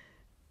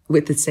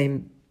with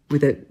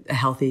a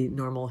healthy,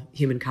 normal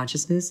human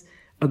consciousness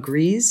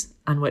agrees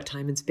on what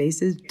time and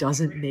space is,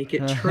 doesn't make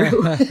it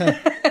true.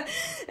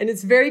 And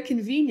it's very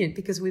convenient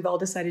because we've all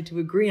decided to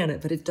agree on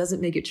it, but it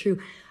doesn't make it true.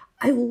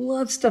 I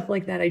love stuff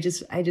like that. I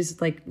just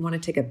like want to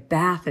take a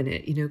bath in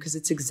it, because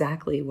it's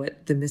exactly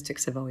what the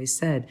mystics have always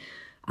said.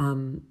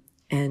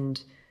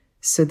 And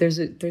so there's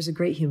a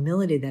great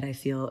humility that I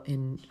feel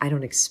in. I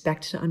don't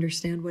expect to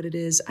understand what it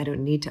is. I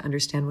don't need to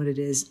understand what it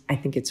is. I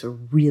think it's a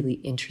really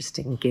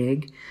interesting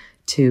gig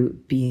to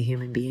be a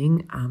human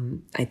being.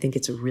 I think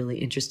it's a really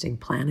interesting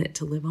planet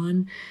to live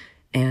on.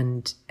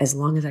 And as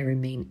long as I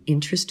remain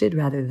interested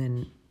rather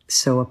than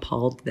so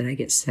appalled that I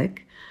get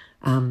sick,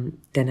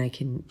 then I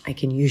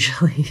can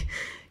usually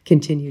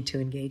continue to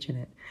engage in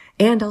it.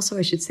 And also,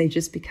 I should say,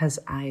 just because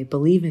I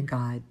believe in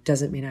God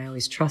doesn't mean I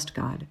always trust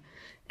God.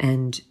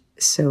 And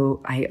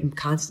so I am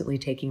constantly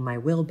taking my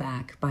will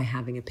back by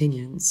having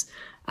opinions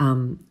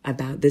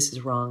about this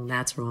is wrong,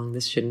 that's wrong,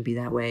 this shouldn't be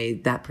that way,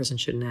 that person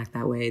shouldn't act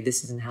that way,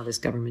 this isn't how this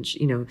government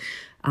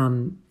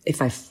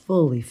if I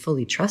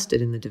fully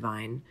trusted in the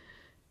divine,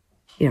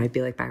 I'd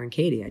be like Byron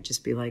Katie. I'd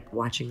just be like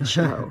watching the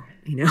show,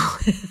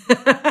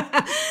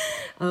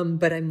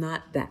 But I'm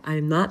not that,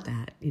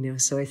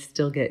 so I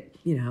still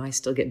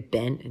get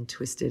bent and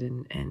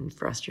twisted and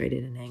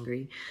frustrated and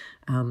angry.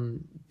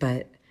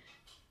 But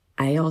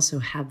I also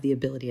have the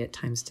ability at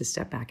times to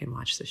step back and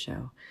watch the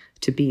show,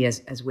 to be,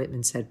 as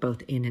Whitman said,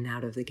 both in and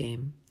out of the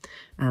game.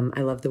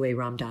 I love the way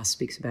Ram Dass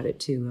speaks about it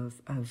too,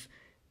 of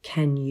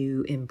can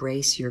you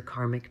embrace your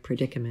karmic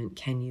predicament?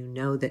 Can you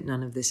know that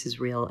none of this is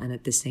real and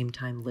at the same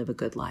time live a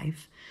good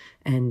life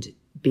and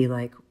be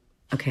like,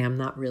 okay, I'm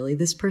not really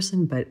this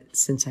person, but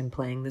since I'm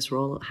playing this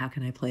role, how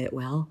can I play it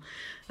well?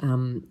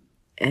 And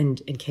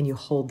can you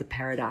hold the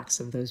paradox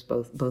of those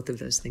both of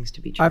those things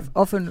to be true? I've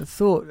often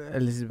thought,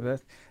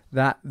 Elizabeth,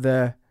 that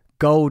the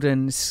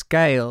golden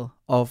scale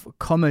of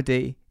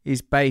comedy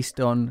is based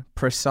on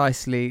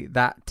precisely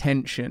that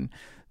tension,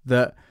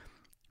 that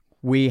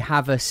we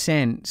have a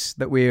sense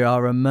that we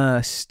are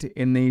immersed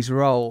in these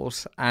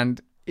roles and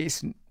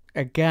it's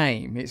a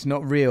game, it's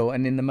not real.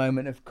 And in the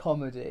moment of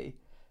comedy,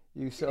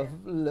 You sort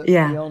of look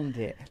Yeah. beyond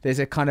it. There's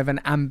a kind of an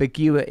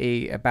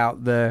ambiguity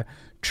about the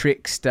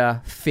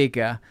trickster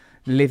figure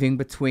living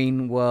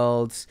between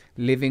worlds,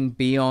 living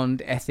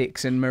beyond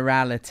ethics and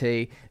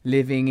morality,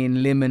 living in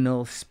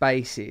liminal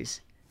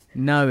spaces,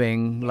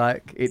 knowing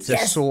like it's a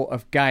sort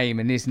of game,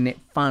 and isn't it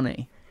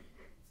funny?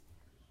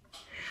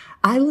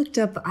 I looked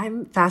up,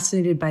 I'm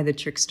fascinated by the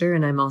trickster,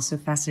 and I'm also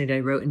fascinated,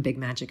 I wrote in Big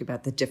Magic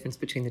about the difference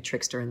between the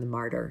trickster and the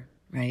martyr,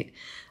 right?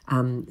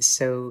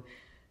 So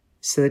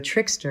the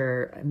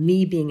trickster,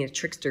 me being a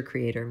trickster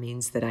creator,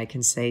 means that I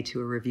can say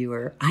to a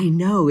reviewer, I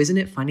know, isn't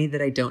it funny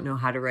that I don't know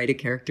how to write a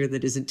character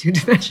that isn't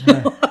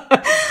two-dimensional?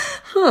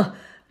 Huh.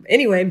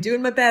 Anyway, I'm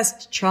doing my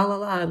best,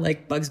 tra-la-la,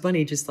 like Bugs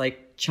Bunny, just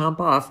like chomp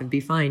off and be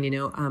fine, you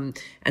know?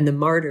 And the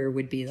martyr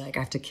would be like,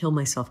 I have to kill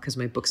myself because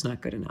my book's not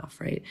good enough,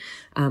 right?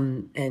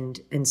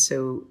 And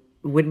so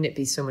wouldn't it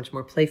be so much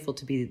more playful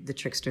to be the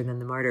trickster than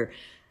the martyr?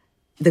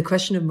 The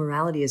question of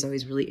morality is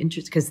always really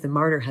interesting because the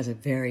martyr has a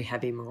very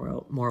heavy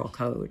moral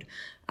code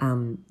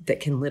that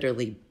can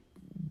literally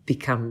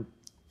become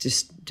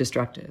just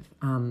destructive.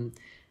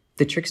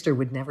 The trickster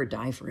would never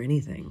die for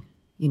anything,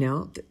 you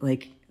know,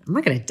 like, I'm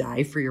not going to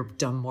die for your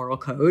dumb moral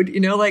code. You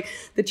know, like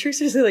the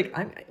tricksters are like,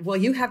 well,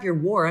 you have your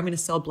war. I'm going to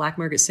sell black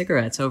market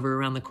cigarettes over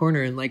around the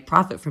corner and like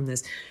profit from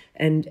this.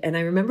 And I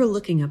remember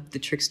looking up the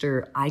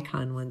trickster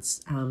icon once,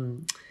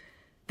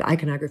 the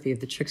iconography of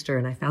the trickster.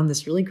 And I found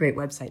this really great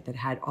website that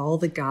had all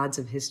the gods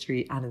of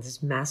history on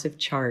this massive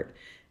chart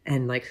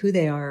and like who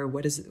they are,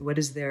 what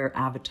is their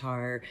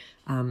avatar,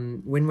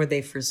 when were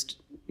they first,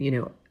 you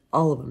know,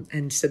 all of them.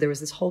 And so there was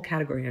this whole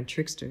category on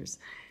tricksters.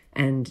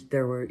 And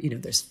there were, you know,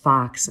 there's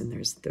fox and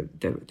there's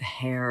the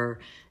hare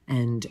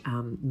and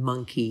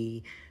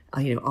monkey,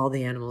 you know, all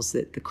the animals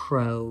the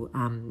crow,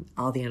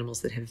 all the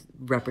animals that have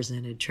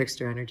represented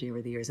trickster energy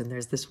over the years. And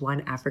there's this one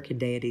African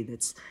deity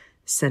that's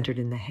centered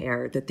in the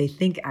hare that they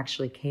think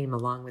actually came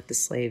along with the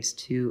slaves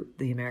to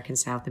the American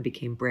South and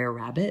became Brer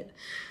Rabbit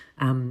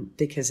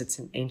because it's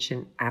an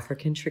ancient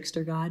African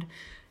trickster god.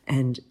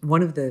 And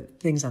one of the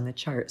things on the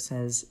chart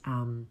says,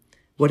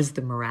 what is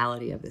the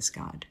morality of this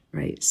god,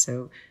 right?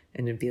 So,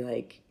 and it'd be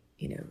like,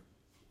 you know,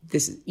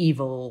 this is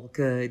evil,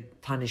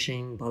 good,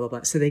 punishing, blah, blah,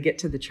 blah. So they get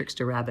to the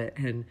trickster rabbit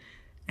and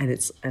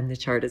the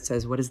chart, it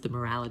says, what is the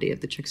morality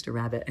of the trickster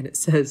rabbit? And it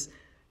says,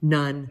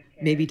 none,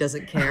 maybe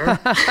doesn't care.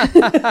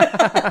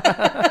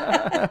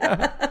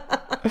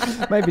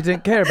 Maybe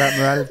didn't care about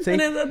morality.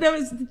 And that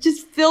was it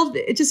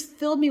just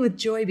filled me with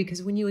joy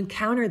because when you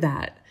encounter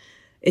that,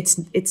 it's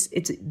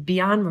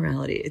beyond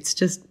morality. It's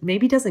just,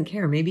 maybe doesn't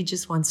care. Maybe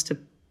just wants to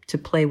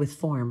play with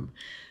form.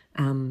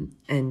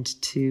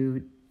 And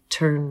to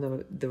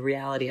turn the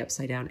reality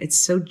upside down. It's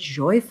so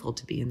joyful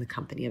to be in the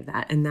company of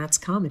that, and that's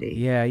comedy.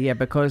 Yeah,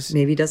 because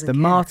maybe doesn't the care.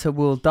 martyr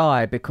will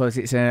die because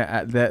it's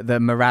the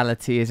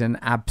morality is an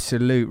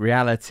absolute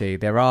reality.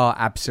 There are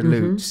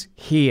absolutes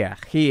here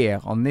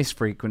on this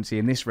frequency,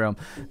 in this realm.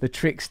 The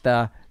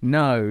trickster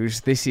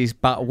knows this is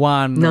but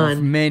one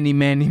of many,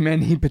 many,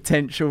 many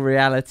potential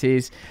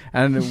realities,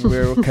 and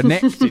we're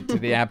connected to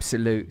the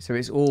absolute. So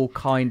it's all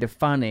kind of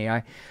funny.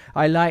 I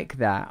like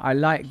that. I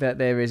like that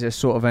there is a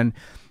sort of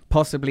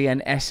possibly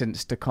an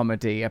essence to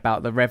comedy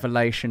about the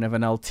revelation of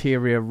an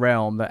ulterior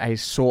realm that is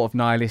sort of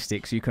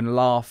nihilistic. So you can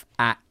laugh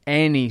at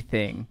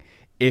anything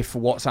if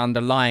what's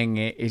underlying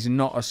it is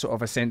not a sort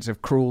of a sense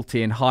of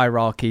cruelty and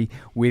hierarchy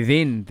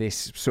within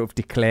this sort of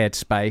declared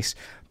space,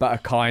 but a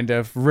kind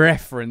of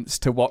reference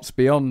to what's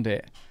beyond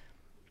it.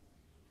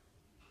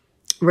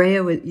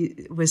 Rhea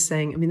was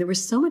saying, I mean, there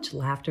was so much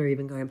laughter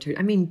even going up to,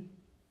 I mean,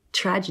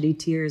 tragedy,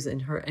 tears,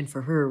 and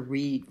for her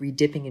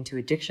re-dipping into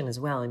addiction as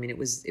well. I mean, it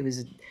was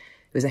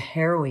a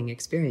harrowing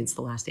experience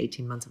the last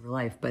 18 months of her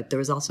life, but there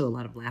was also a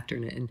lot of laughter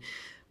in it. And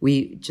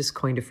we just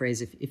coined a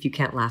phrase, if you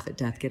can't laugh at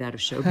death, get out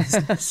of show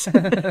business.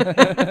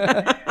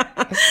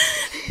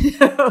 You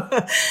know?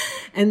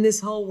 And this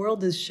whole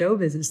world is show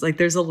business. Like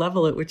there's a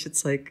level at which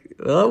it's like,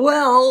 oh,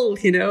 well,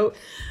 you know,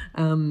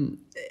 and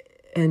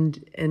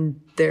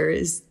there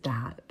is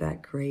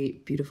that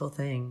great, beautiful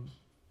thing,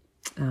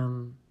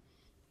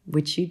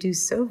 which you do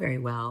so very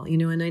well, you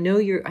know, and I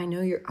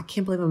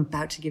can't believe I'm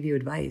about to give you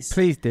advice.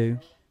 Please do.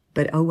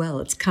 But oh well,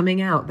 it's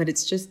coming out. But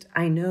it's just,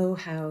 I know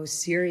how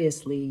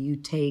seriously you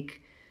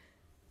take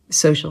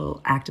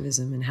social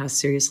activism and how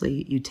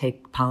seriously you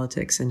take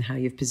politics and how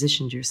you've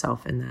positioned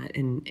yourself in that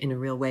in a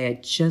real way. I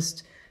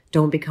just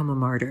don't become a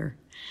martyr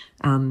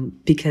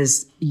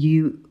because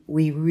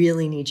we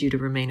really need you to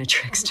remain a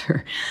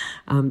trickster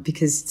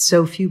because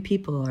so few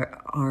people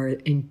are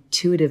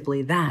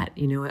intuitively that,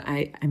 you know.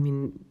 I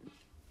mean,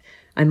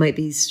 I might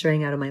be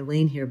straying out of my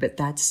lane here, but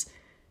that's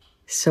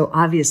so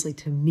obviously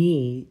to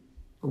me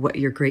what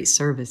your great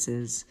service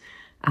is.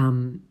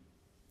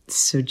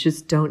 So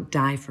just don't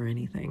die for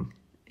anything,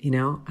 you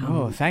know?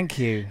 Thank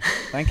you.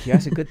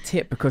 That's a good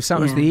tip because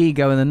sometimes the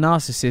ego and the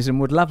narcissism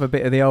would love a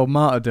bit of the old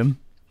martyrdom.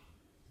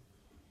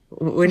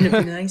 Wouldn't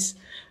it be nice?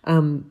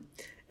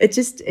 It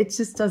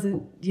just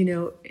doesn't, you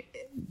know,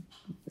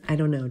 I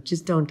don't know.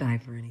 Just don't die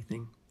for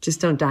anything.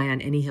 Just don't die on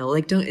any hill.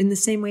 Like don't, in the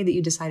same way that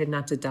you decided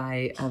not to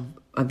die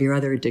of your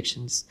other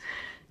addictions,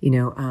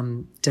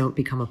 Don't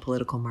become a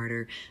political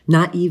martyr.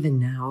 Not even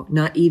now,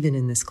 not even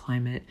in this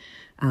climate.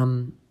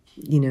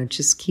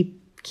 Just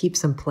keep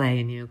some play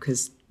in you,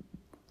 because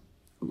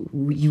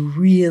you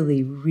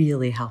really,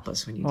 really help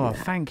us when you do that.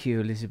 Thank you,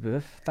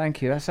 Elizabeth.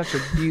 Thank you. That's such a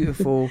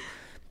beautiful,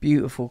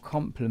 beautiful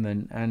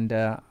compliment, and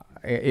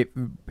it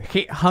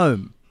hit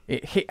home.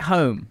 It hit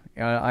home.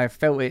 I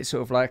felt it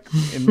sort of like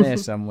in there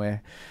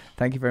somewhere.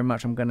 Thank you very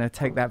much. I'm going to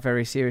take that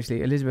very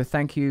seriously. Elizabeth,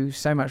 thank you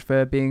so much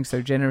for being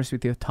so generous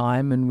with your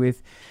time and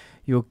with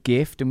your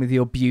gift and with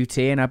your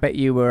beauty. And I bet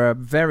you were a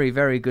very,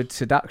 very good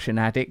seduction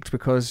addict,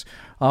 because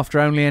after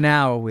only an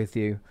hour with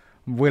you,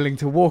 I'm willing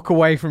to walk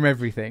away from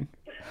everything.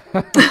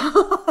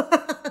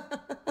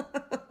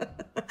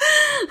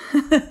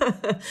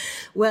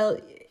 Well,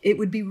 it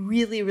would be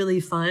really, really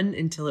fun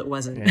until it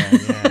wasn't.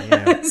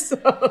 Yeah.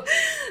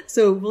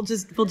 So we'll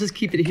just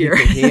keep it here.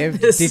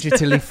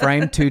 Digitally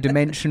framed,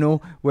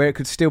 2-dimensional, where it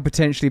could still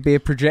potentially be a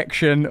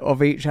projection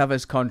of each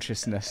other's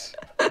consciousness.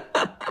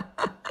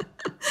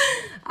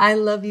 I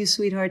love you,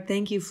 sweetheart.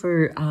 Thank you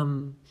for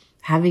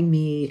having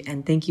me,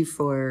 and thank you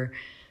for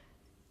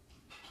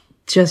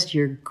just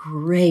your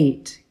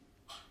great,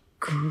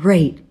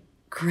 great,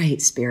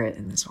 great spirit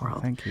in this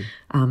world. Thank you.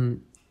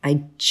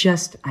 I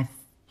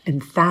am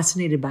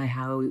fascinated by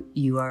how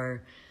you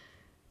are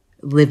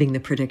living the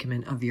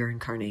predicament of your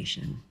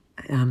incarnation.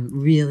 I'm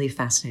really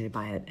fascinated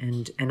by it,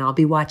 and I'll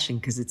be watching,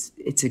 because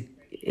it's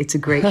a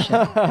great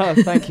show.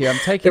 Thank you. I'm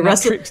taking the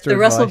trickster advice.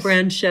 Russell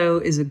Brand show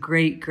is a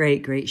great,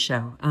 great, great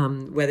show.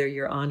 Whether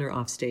you're on or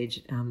off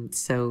stage.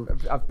 So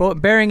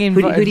bearing in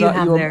who do you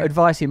have your there?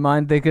 advice in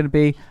mind, they're going to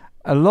be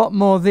a lot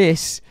more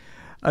this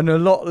and a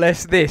lot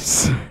less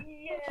this.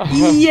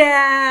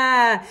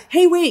 Yeah.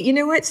 Hey, wait, you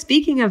know what?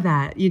 Speaking of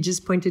that, you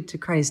just pointed to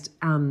Christ.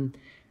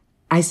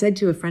 I said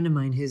to a friend of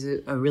mine who's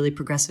a really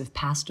progressive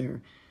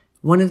pastor,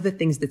 one of the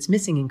things that's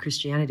missing in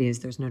Christianity is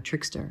there's no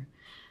trickster.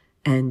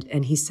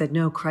 And he said,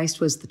 no, Christ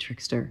was the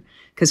trickster,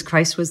 because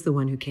Christ was the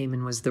one who came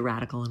and was the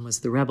radical and was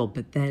the rebel.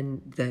 But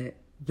then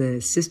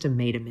the system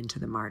made him into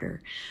the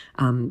martyr.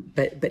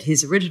 But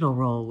his original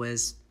role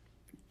was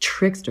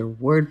trickster,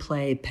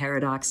 wordplay,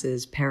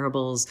 paradoxes,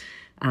 parables,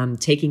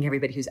 taking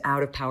everybody who's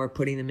out of power,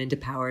 putting them into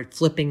power,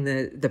 flipping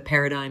the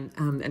paradigm.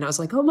 And I was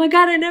like, oh my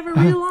God, I never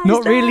realized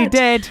Not that. really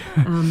dead.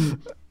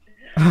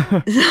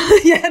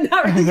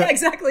 Yeah,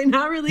 exactly.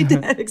 Not really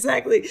dead.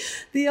 Exactly.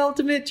 The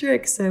ultimate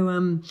trick.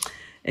 So,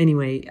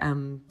 anyway,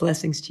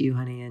 blessings to you,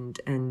 honey,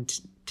 and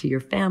to your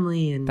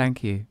family. And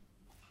thank you.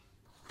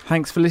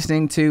 Thanks for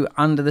listening to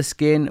Under the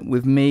Skin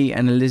with me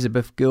and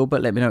Elizabeth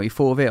Gilbert. Let me know what you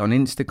thought of it on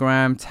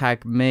Instagram.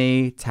 Tag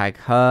me, tag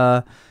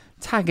her,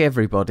 tag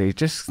everybody.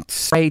 Just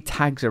say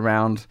tags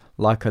around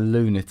like a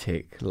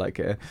lunatic, like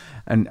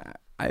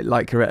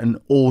you're at an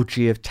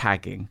orgy of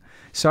tagging.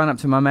 Sign up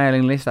to my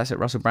mailing list. That's at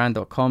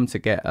russellbrand.com to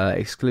get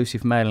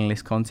exclusive mailing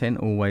list content.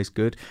 Always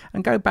good.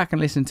 And go back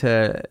and listen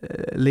to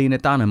Lena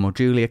Dunham or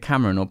Julia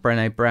Cameron or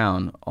Brené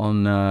Brown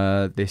on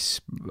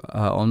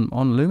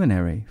on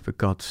Luminary, for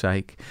God's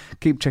sake.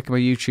 Keep checking my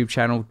YouTube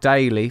channel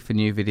daily for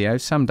new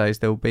videos. Some days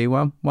there will be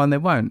one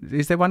there won't.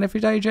 Is there one every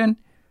day, Jen?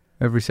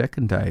 Every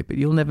second day, but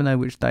you'll never know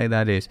which day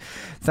that is.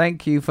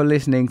 Thank you for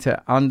listening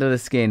to Under the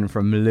Skin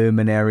from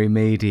Luminary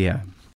Media.